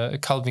melting and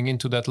calving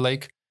into that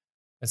lake.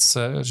 It's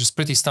just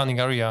pretty stunning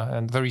area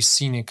and very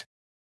scenic.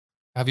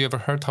 Have you ever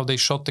heard how they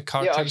shot the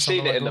car? Yeah, I've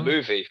seen it in the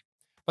movie.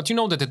 But you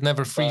know that it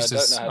never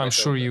freezes. I'm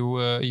sure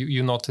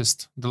you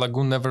noticed. The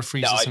lagoon never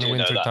freezes in the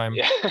winter time.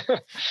 Yeah.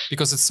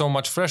 Because it's so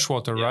much fresh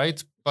water,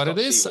 right? But it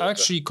is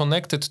actually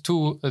connected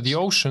to the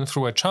ocean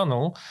through a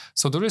channel.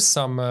 So there is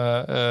some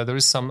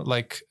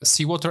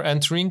seawater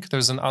entering.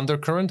 There's an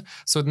undercurrent.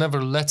 So it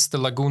never lets the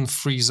lagoon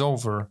freeze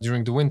over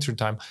during the winter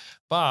time.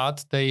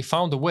 But they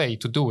found a way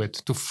to do it,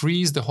 to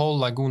freeze the whole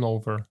lagoon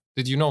over.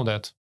 Did you know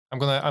that? I'm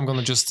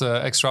gonna just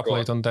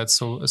extrapolate on that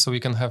so we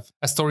can have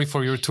a story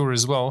for your tour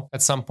as well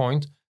at some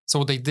point. So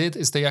what they did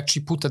is they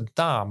actually put a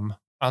dam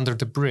under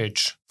the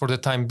bridge for the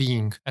time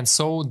being. And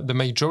so the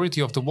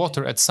majority of the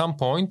water at some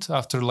point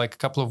after a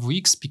couple of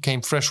weeks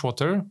became fresh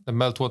water, the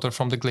meltwater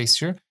from the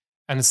glacier.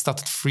 and it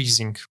started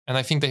freezing. And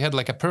I think they had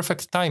like a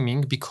perfect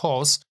timing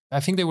because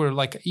I think they were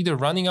like either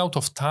running out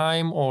of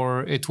time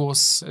or it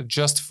was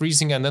just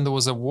freezing. And then there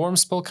was a warm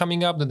spell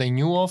coming up that they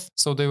knew of.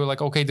 So they were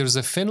like, okay, there's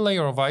a thin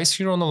layer of ice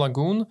here on the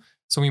lagoon.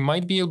 So we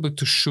might be able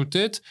to shoot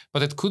it,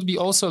 but it could be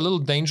also a little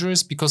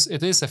dangerous because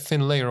it is a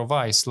thin layer of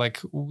ice. Like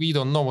we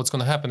don't know what's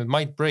going to happen. It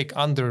might break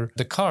under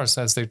the cars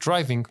as they're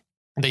driving.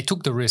 They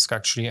took the risk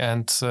actually,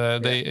 and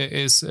it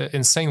is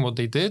insane what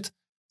they did.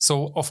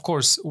 So of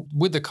course,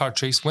 with the car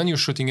chase, when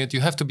you're shooting it,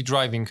 you have to be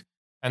driving.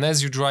 And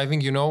as you're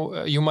driving,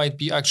 you might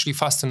be actually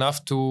fast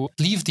enough to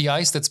leave the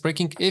ice that's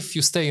breaking. If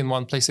you stay in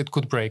one place, it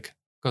could break,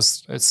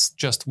 because it's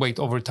just weight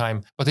over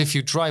time. But if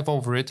you drive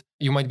over it,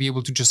 you might be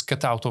able to just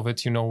get out of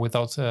it,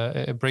 without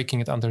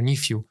breaking it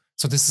underneath you.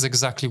 So this is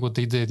exactly what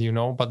they did,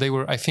 But they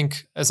were, I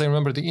think, as I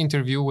remember the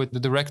interview with the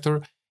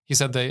director, he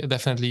said they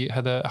definitely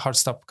had a hard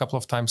stop a couple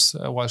of times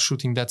while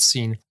shooting that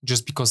scene,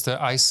 just because the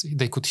ice,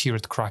 they could hear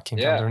it cracking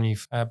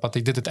underneath. But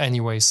they did it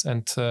anyways.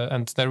 And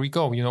there we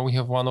go. We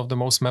have one of the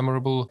most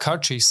memorable car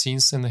chase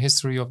scenes in the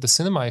history of the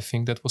cinema, I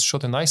think, that was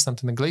shot in Iceland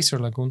in the Glacier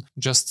Lagoon,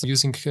 just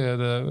using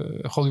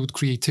the Hollywood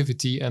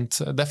creativity and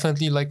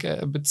definitely like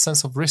a bit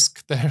sense of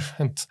risk there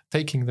and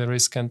taking the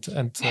risk and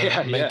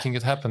making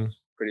it happen.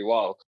 Pretty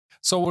wild.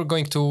 So we're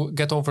going to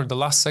get over the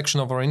last section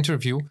of our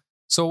interview.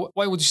 So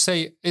why would you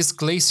say, is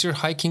glacier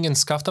hiking in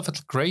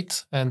Skaftafell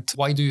great? And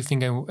why do you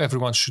think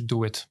everyone should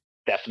do it?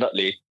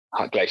 Definitely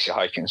glacier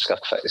hiking in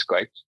Skaftafell is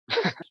great.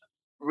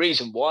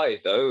 Reason why,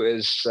 though,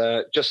 is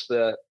just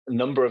the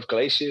number of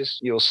glaciers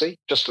you'll see,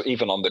 just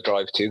even on the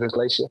drive to the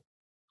glacier.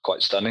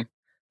 Quite stunning.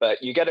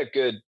 But you get a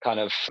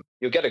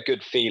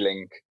good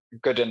feeling,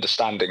 good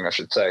understanding, I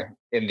should say,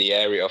 in the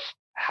area of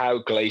how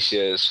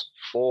glaciers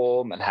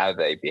form and how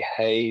they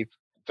behave.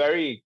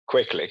 Very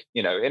quickly,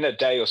 in a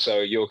day or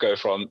so, you'll go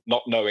from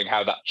not knowing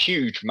how that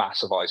huge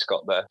mass of ice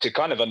got there to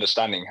kind of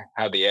understanding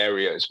how the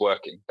area is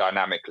working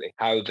dynamically,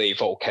 how the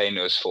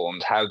volcanoes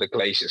formed, how the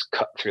glaciers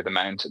cut through the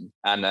mountain.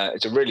 And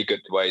it's a really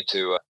good way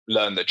to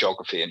learn the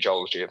geography and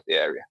geology of the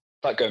area.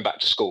 It's like going back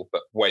to school,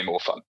 but way more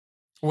fun.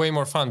 Way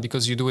more fun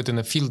because you do it in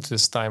the field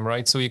this time,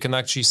 right? So you can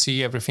actually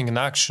see everything in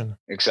action.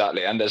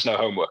 Exactly. And there's no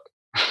homework.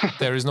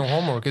 There is no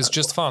homework. It's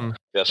just fun.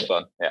 Just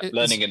fun. Yeah.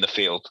 Learning in the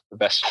field, the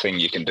best thing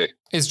you can do.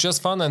 It's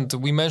just fun. And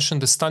we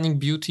mentioned the stunning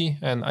beauty.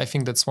 And I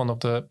think that's one of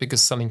the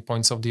biggest selling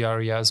points of the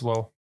area as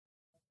well.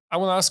 I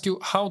want to ask you,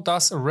 how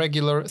does a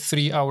regular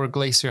 3-hour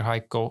glacier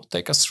hike go?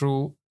 Take us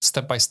through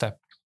step by step.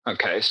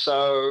 Okay.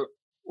 So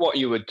what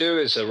you would do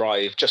is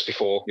arrive just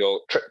before your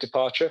trip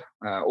departure.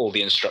 All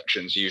the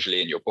instructions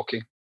usually in your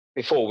booking.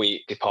 Before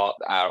we depart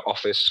our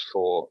office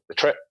for the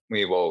trip,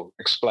 we will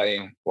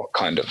explain what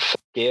kind of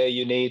gear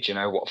you need,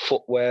 what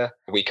footwear.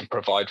 We can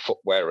provide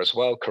footwear as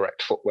well,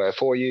 correct footwear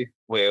for you.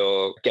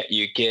 We'll get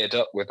you geared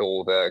up with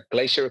all the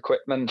glacier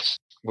equipment.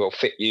 We'll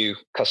fit you,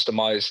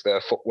 customize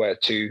the footwear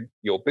to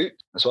your boot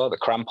as well, the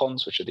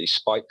crampons, which are these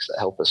spikes that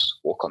help us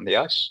walk on the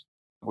ice.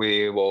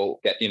 We will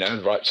get,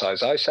 the right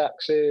size ice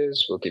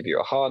axes. We'll give you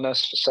a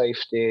harness for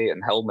safety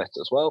and helmet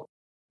as well.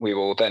 We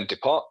will then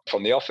depart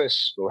from the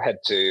office. We'll head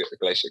to the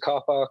glacier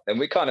car park. And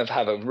we kind of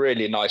have a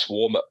really nice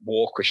warm-up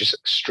walk, which is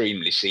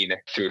extremely scenic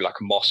through like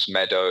moss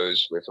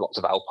meadows with lots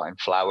of alpine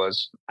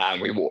flowers.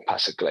 And we walk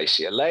past the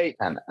glacier lake.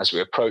 And as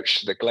we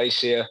approach the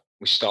glacier,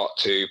 we start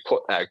to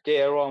put our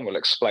gear on. We'll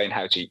explain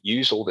how to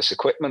use all this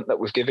equipment that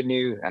we've given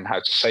you and how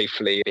to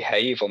safely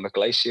behave on the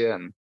glacier.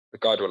 And the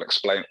guide will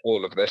explain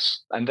all of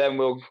this. And then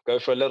we'll go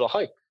for a little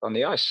hike on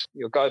the ice.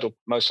 Your guide will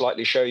most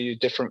likely show you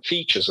different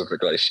features of the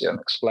glacier and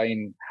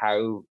explain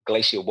how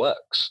glacier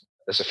works.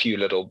 There's a few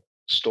little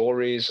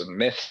stories and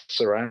myths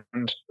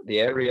around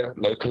the area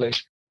locally.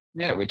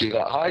 Yeah, we do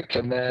that hike.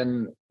 And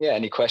then,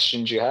 any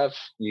questions you have,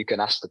 you can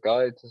ask the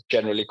guide.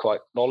 Generally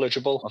quite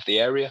knowledgeable of the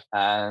area.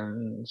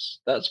 And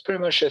that's pretty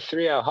much a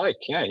 3-hour hike.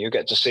 Yeah, you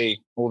get to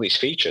see all these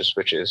features,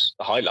 which is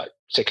the highlight,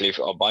 particularly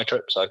on my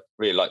trips. I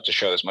really like to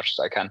show as much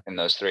as I can in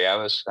those 3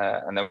 hours.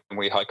 And then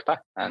we hike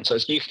back. And so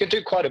you can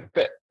do quite a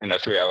bit in a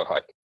 3-hour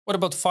hike. What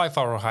about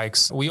 5-hour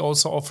hikes? We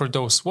also offer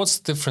those. What's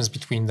the difference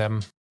between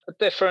them? The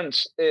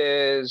difference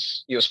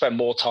is you'll spend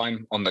more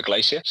time on the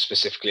glacier,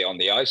 specifically on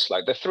the ice.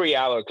 Like the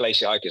 3-hour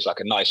glacier hike is like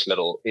a nice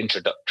little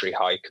introductory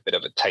hike, a bit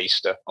of a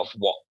taster of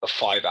what the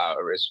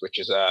 5-hour is, which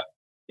is a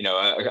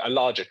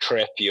larger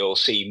trip. You'll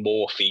see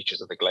more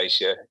features of the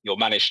glacier. You'll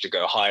manage to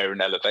go higher in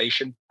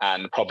elevation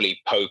and probably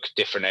poke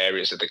different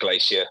areas of the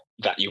glacier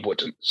that you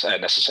wouldn't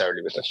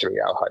necessarily with a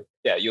 3-hour hike.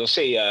 Yeah, you'll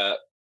see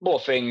more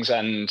things,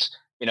 and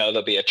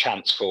there'll be a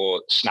chance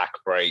for snack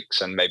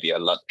breaks and maybe a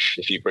lunch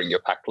if you bring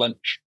your packed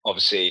lunch.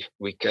 Obviously,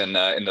 we can,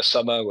 in the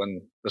summer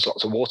when there's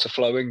lots of water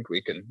flowing,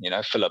 we can,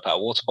 fill up our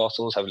water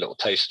bottles, have a little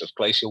taste of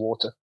glacier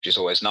water, which is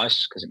always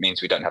nice because it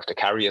means we don't have to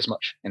carry as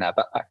much in our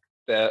backpack.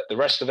 The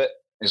rest of it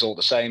is all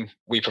the same.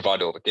 We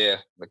provide all the gear.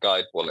 The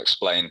guide will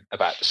explain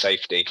about the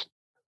safety.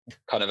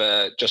 Kind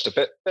of just a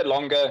bit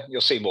longer.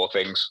 You'll see more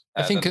things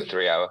I think than the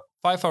 3-hour.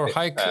 5-hour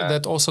hike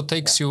that also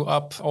takes you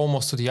up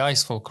almost to the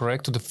icefall,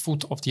 correct? To the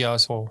foot of the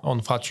icefall on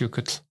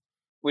Fatjökull.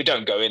 We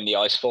don't go in the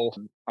icefall.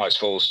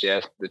 Icefalls,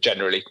 yeah, they're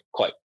generally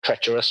quite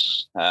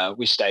treacherous.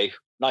 We stay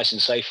nice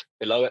and safe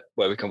below it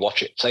where we can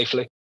watch it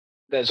safely.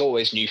 There's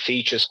always new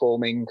features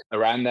forming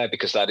around there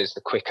because that is the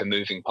quicker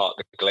moving part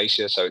of the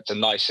glacier. So it's a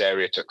nice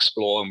area to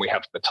explore, and we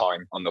have the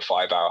time on the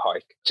 5-hour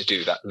hike to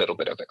do that little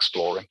bit of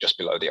exploring just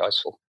below the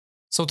icefall.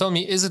 So tell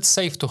me, is it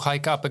safe to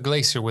hike up a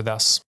glacier with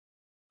us?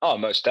 Oh,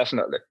 most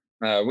definitely.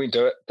 We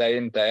do it day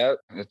in, day out.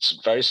 It's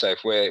very safe.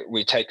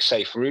 We take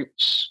safe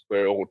routes.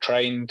 We're all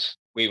trained.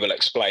 We will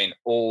explain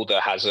all the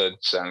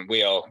hazards, and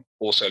we are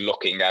also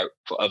looking out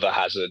for other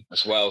hazards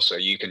as well. So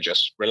you can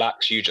just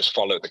relax. You just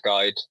follow the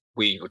guide.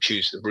 We will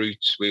choose the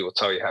routes. We will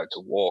tell you how to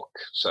walk.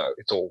 So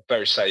it's all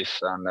very safe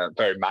and a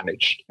very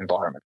managed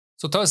environment.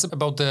 So tell us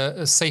about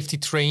the safety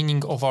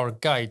training of our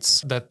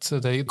guides that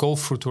they go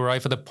through to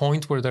arrive at a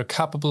point where they're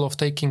capable of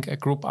taking a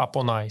group up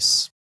on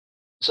ice.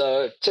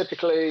 So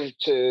typically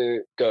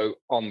to go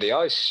on the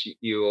ice,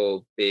 you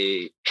will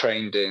be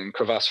trained in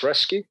crevasse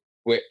rescue,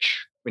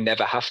 which we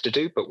never have to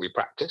do, but we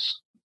practice.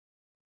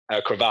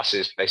 A crevasse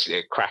is basically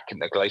a crack in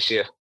the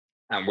glacier,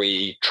 and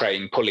we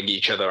train pulling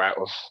each other out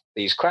of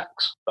these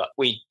cracks. But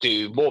we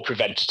do more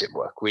preventative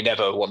work. We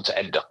never want to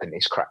end up in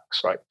these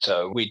cracks, right?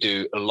 So we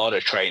do a lot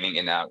of training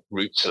in our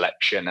route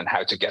selection and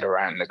how to get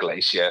around the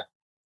glacier.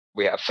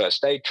 We have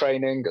first aid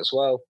training as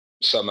well.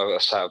 Some of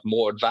us have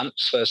more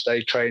advanced first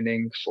aid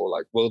training for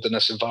like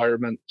wilderness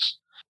environments.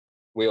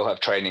 We all have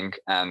training,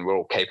 and we're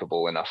all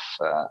capable enough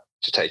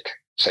to take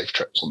safe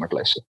trips on the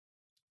glacier.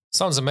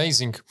 Sounds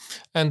amazing.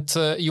 And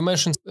you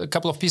mentioned a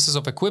couple of pieces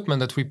of equipment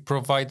that we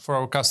provide for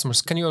our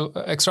customers. Can you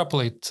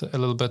extrapolate a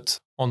little bit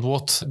on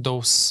what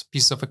those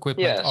pieces of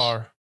equipment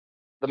are?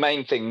 The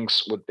main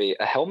things would be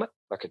a helmet,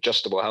 like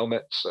adjustable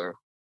helmet, so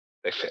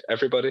they fit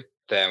everybody.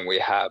 Then we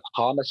have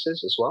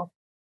harnesses as well.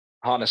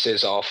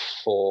 Harnesses are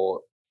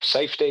for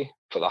safety,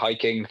 for the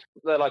hiking.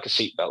 They're like a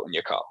seatbelt in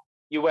your car.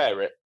 You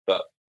wear it,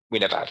 but we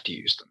never have to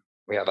use them.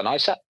 We have an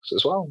ice axe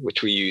as well,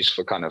 which we use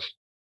for kind of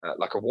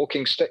like a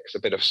walking stick, a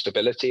bit of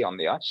stability on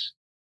the ice.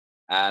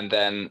 And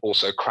then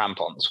also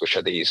crampons, which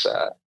are these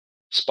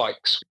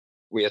spikes.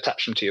 We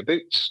attach them to your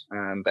boots,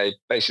 and they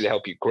basically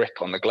help you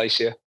grip on the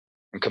glacier.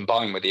 And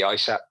combined with the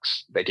ice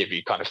axe, they give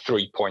you kind of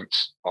 3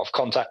 points of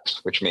contact,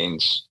 which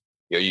means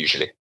you're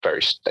usually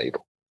very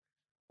stable.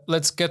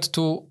 Let's get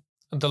to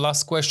the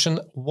last question.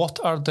 What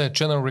are the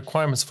general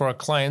requirements for our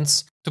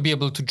clients to be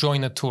able to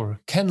join a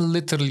tour? Can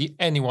literally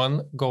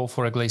anyone go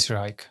for a glacier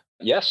hike?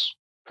 Yes,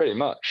 pretty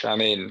much. I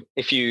mean,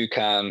 if you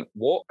can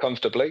walk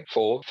comfortably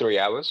for 3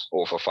 hours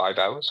or for 5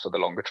 hours for the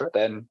longer trip,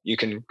 then you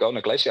can go on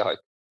a glacier hike.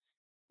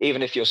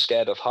 Even if you're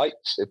scared of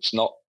heights, it's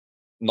not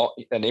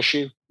an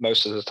issue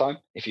most of the time.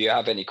 If you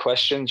have any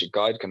questions, your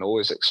guide can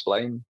always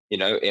explain,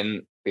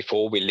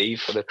 before we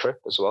leave for the trip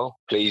as well.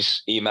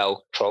 Please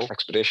email Troll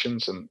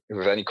Expeditions, and if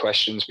you have any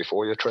questions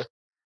before your trip,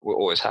 we're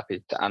always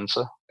happy to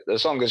answer.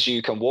 As long as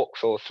you can walk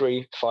for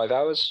 3 to 5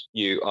 hours,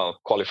 you are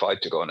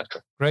qualified to go on a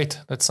trip.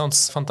 Great. That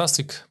sounds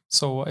fantastic.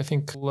 So I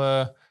think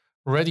we're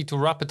ready to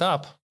wrap it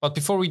up. But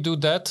before we do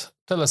that,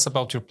 tell us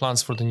about your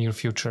plans for the near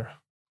future.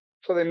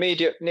 For the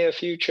immediate near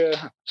future,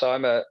 so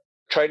I'm a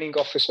training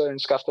officer in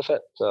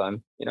Skaftafell. So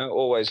I'm,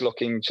 always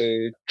looking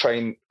to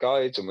train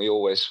guides, and we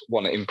always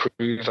want to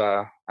improve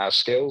our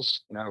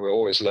skills. We're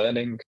always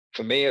learning.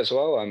 For me as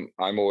well,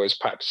 I'm always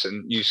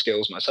practicing new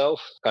skills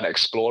myself, kind of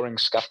exploring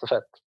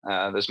Skaftafell.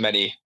 There's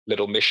many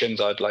little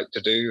missions I'd like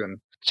to do, and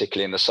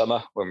particularly in the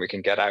summer when we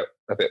can get out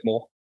a bit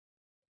more.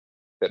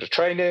 Bit of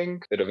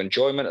training, bit of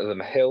enjoyment of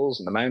the hills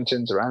and the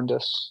mountains around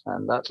us,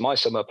 and that's my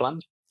summer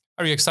plan.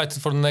 Are you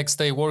excited for the next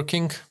day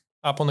working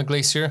up on the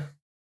glacier?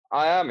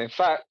 I am. In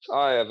fact,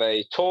 I have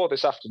a tour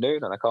this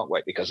afternoon, and I can't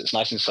wait because it's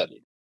nice and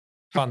sunny.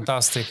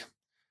 Fantastic.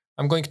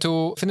 I'm going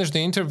to finish the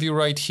interview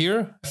right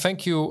here.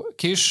 Thank you,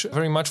 Kish,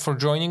 very much for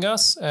joining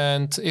us.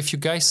 And if you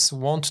guys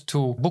want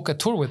to book a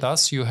tour with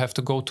us, you have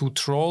to go to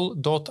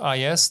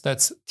troll.is.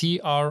 That's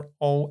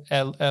TROLL.is.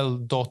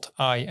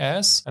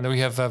 And we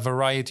have a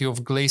variety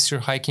of glacier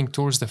hiking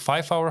tours, the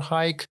 5-hour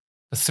hike,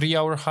 a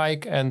 3-hour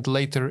hike, and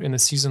later in the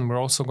season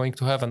we're also going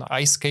to have an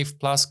Ice Cave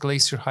Plus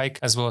glacier hike,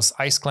 as well as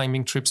ice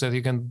climbing trips that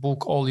you can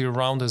book all year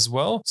round as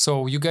well.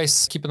 So you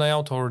guys keep an eye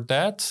out for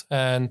that,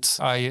 and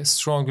I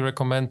strongly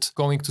recommend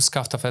going to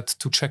Skaftafell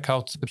to check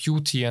out the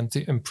beauty and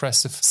the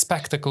impressive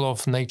spectacle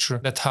of nature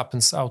that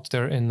happens out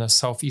there in the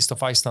southeast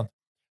of Iceland.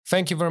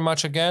 Thank you very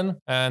much again,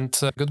 and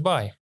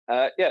goodbye.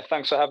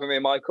 Thanks for having me,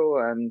 Michael,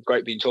 and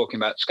great being talking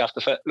about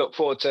Skaftafell. Look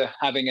forward to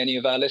having any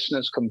of our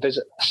listeners come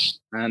visit us,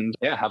 and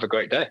have a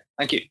great day.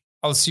 Thank you.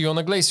 I'll see you on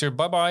the glacier.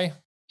 Bye-bye.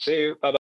 See you. Bye-bye.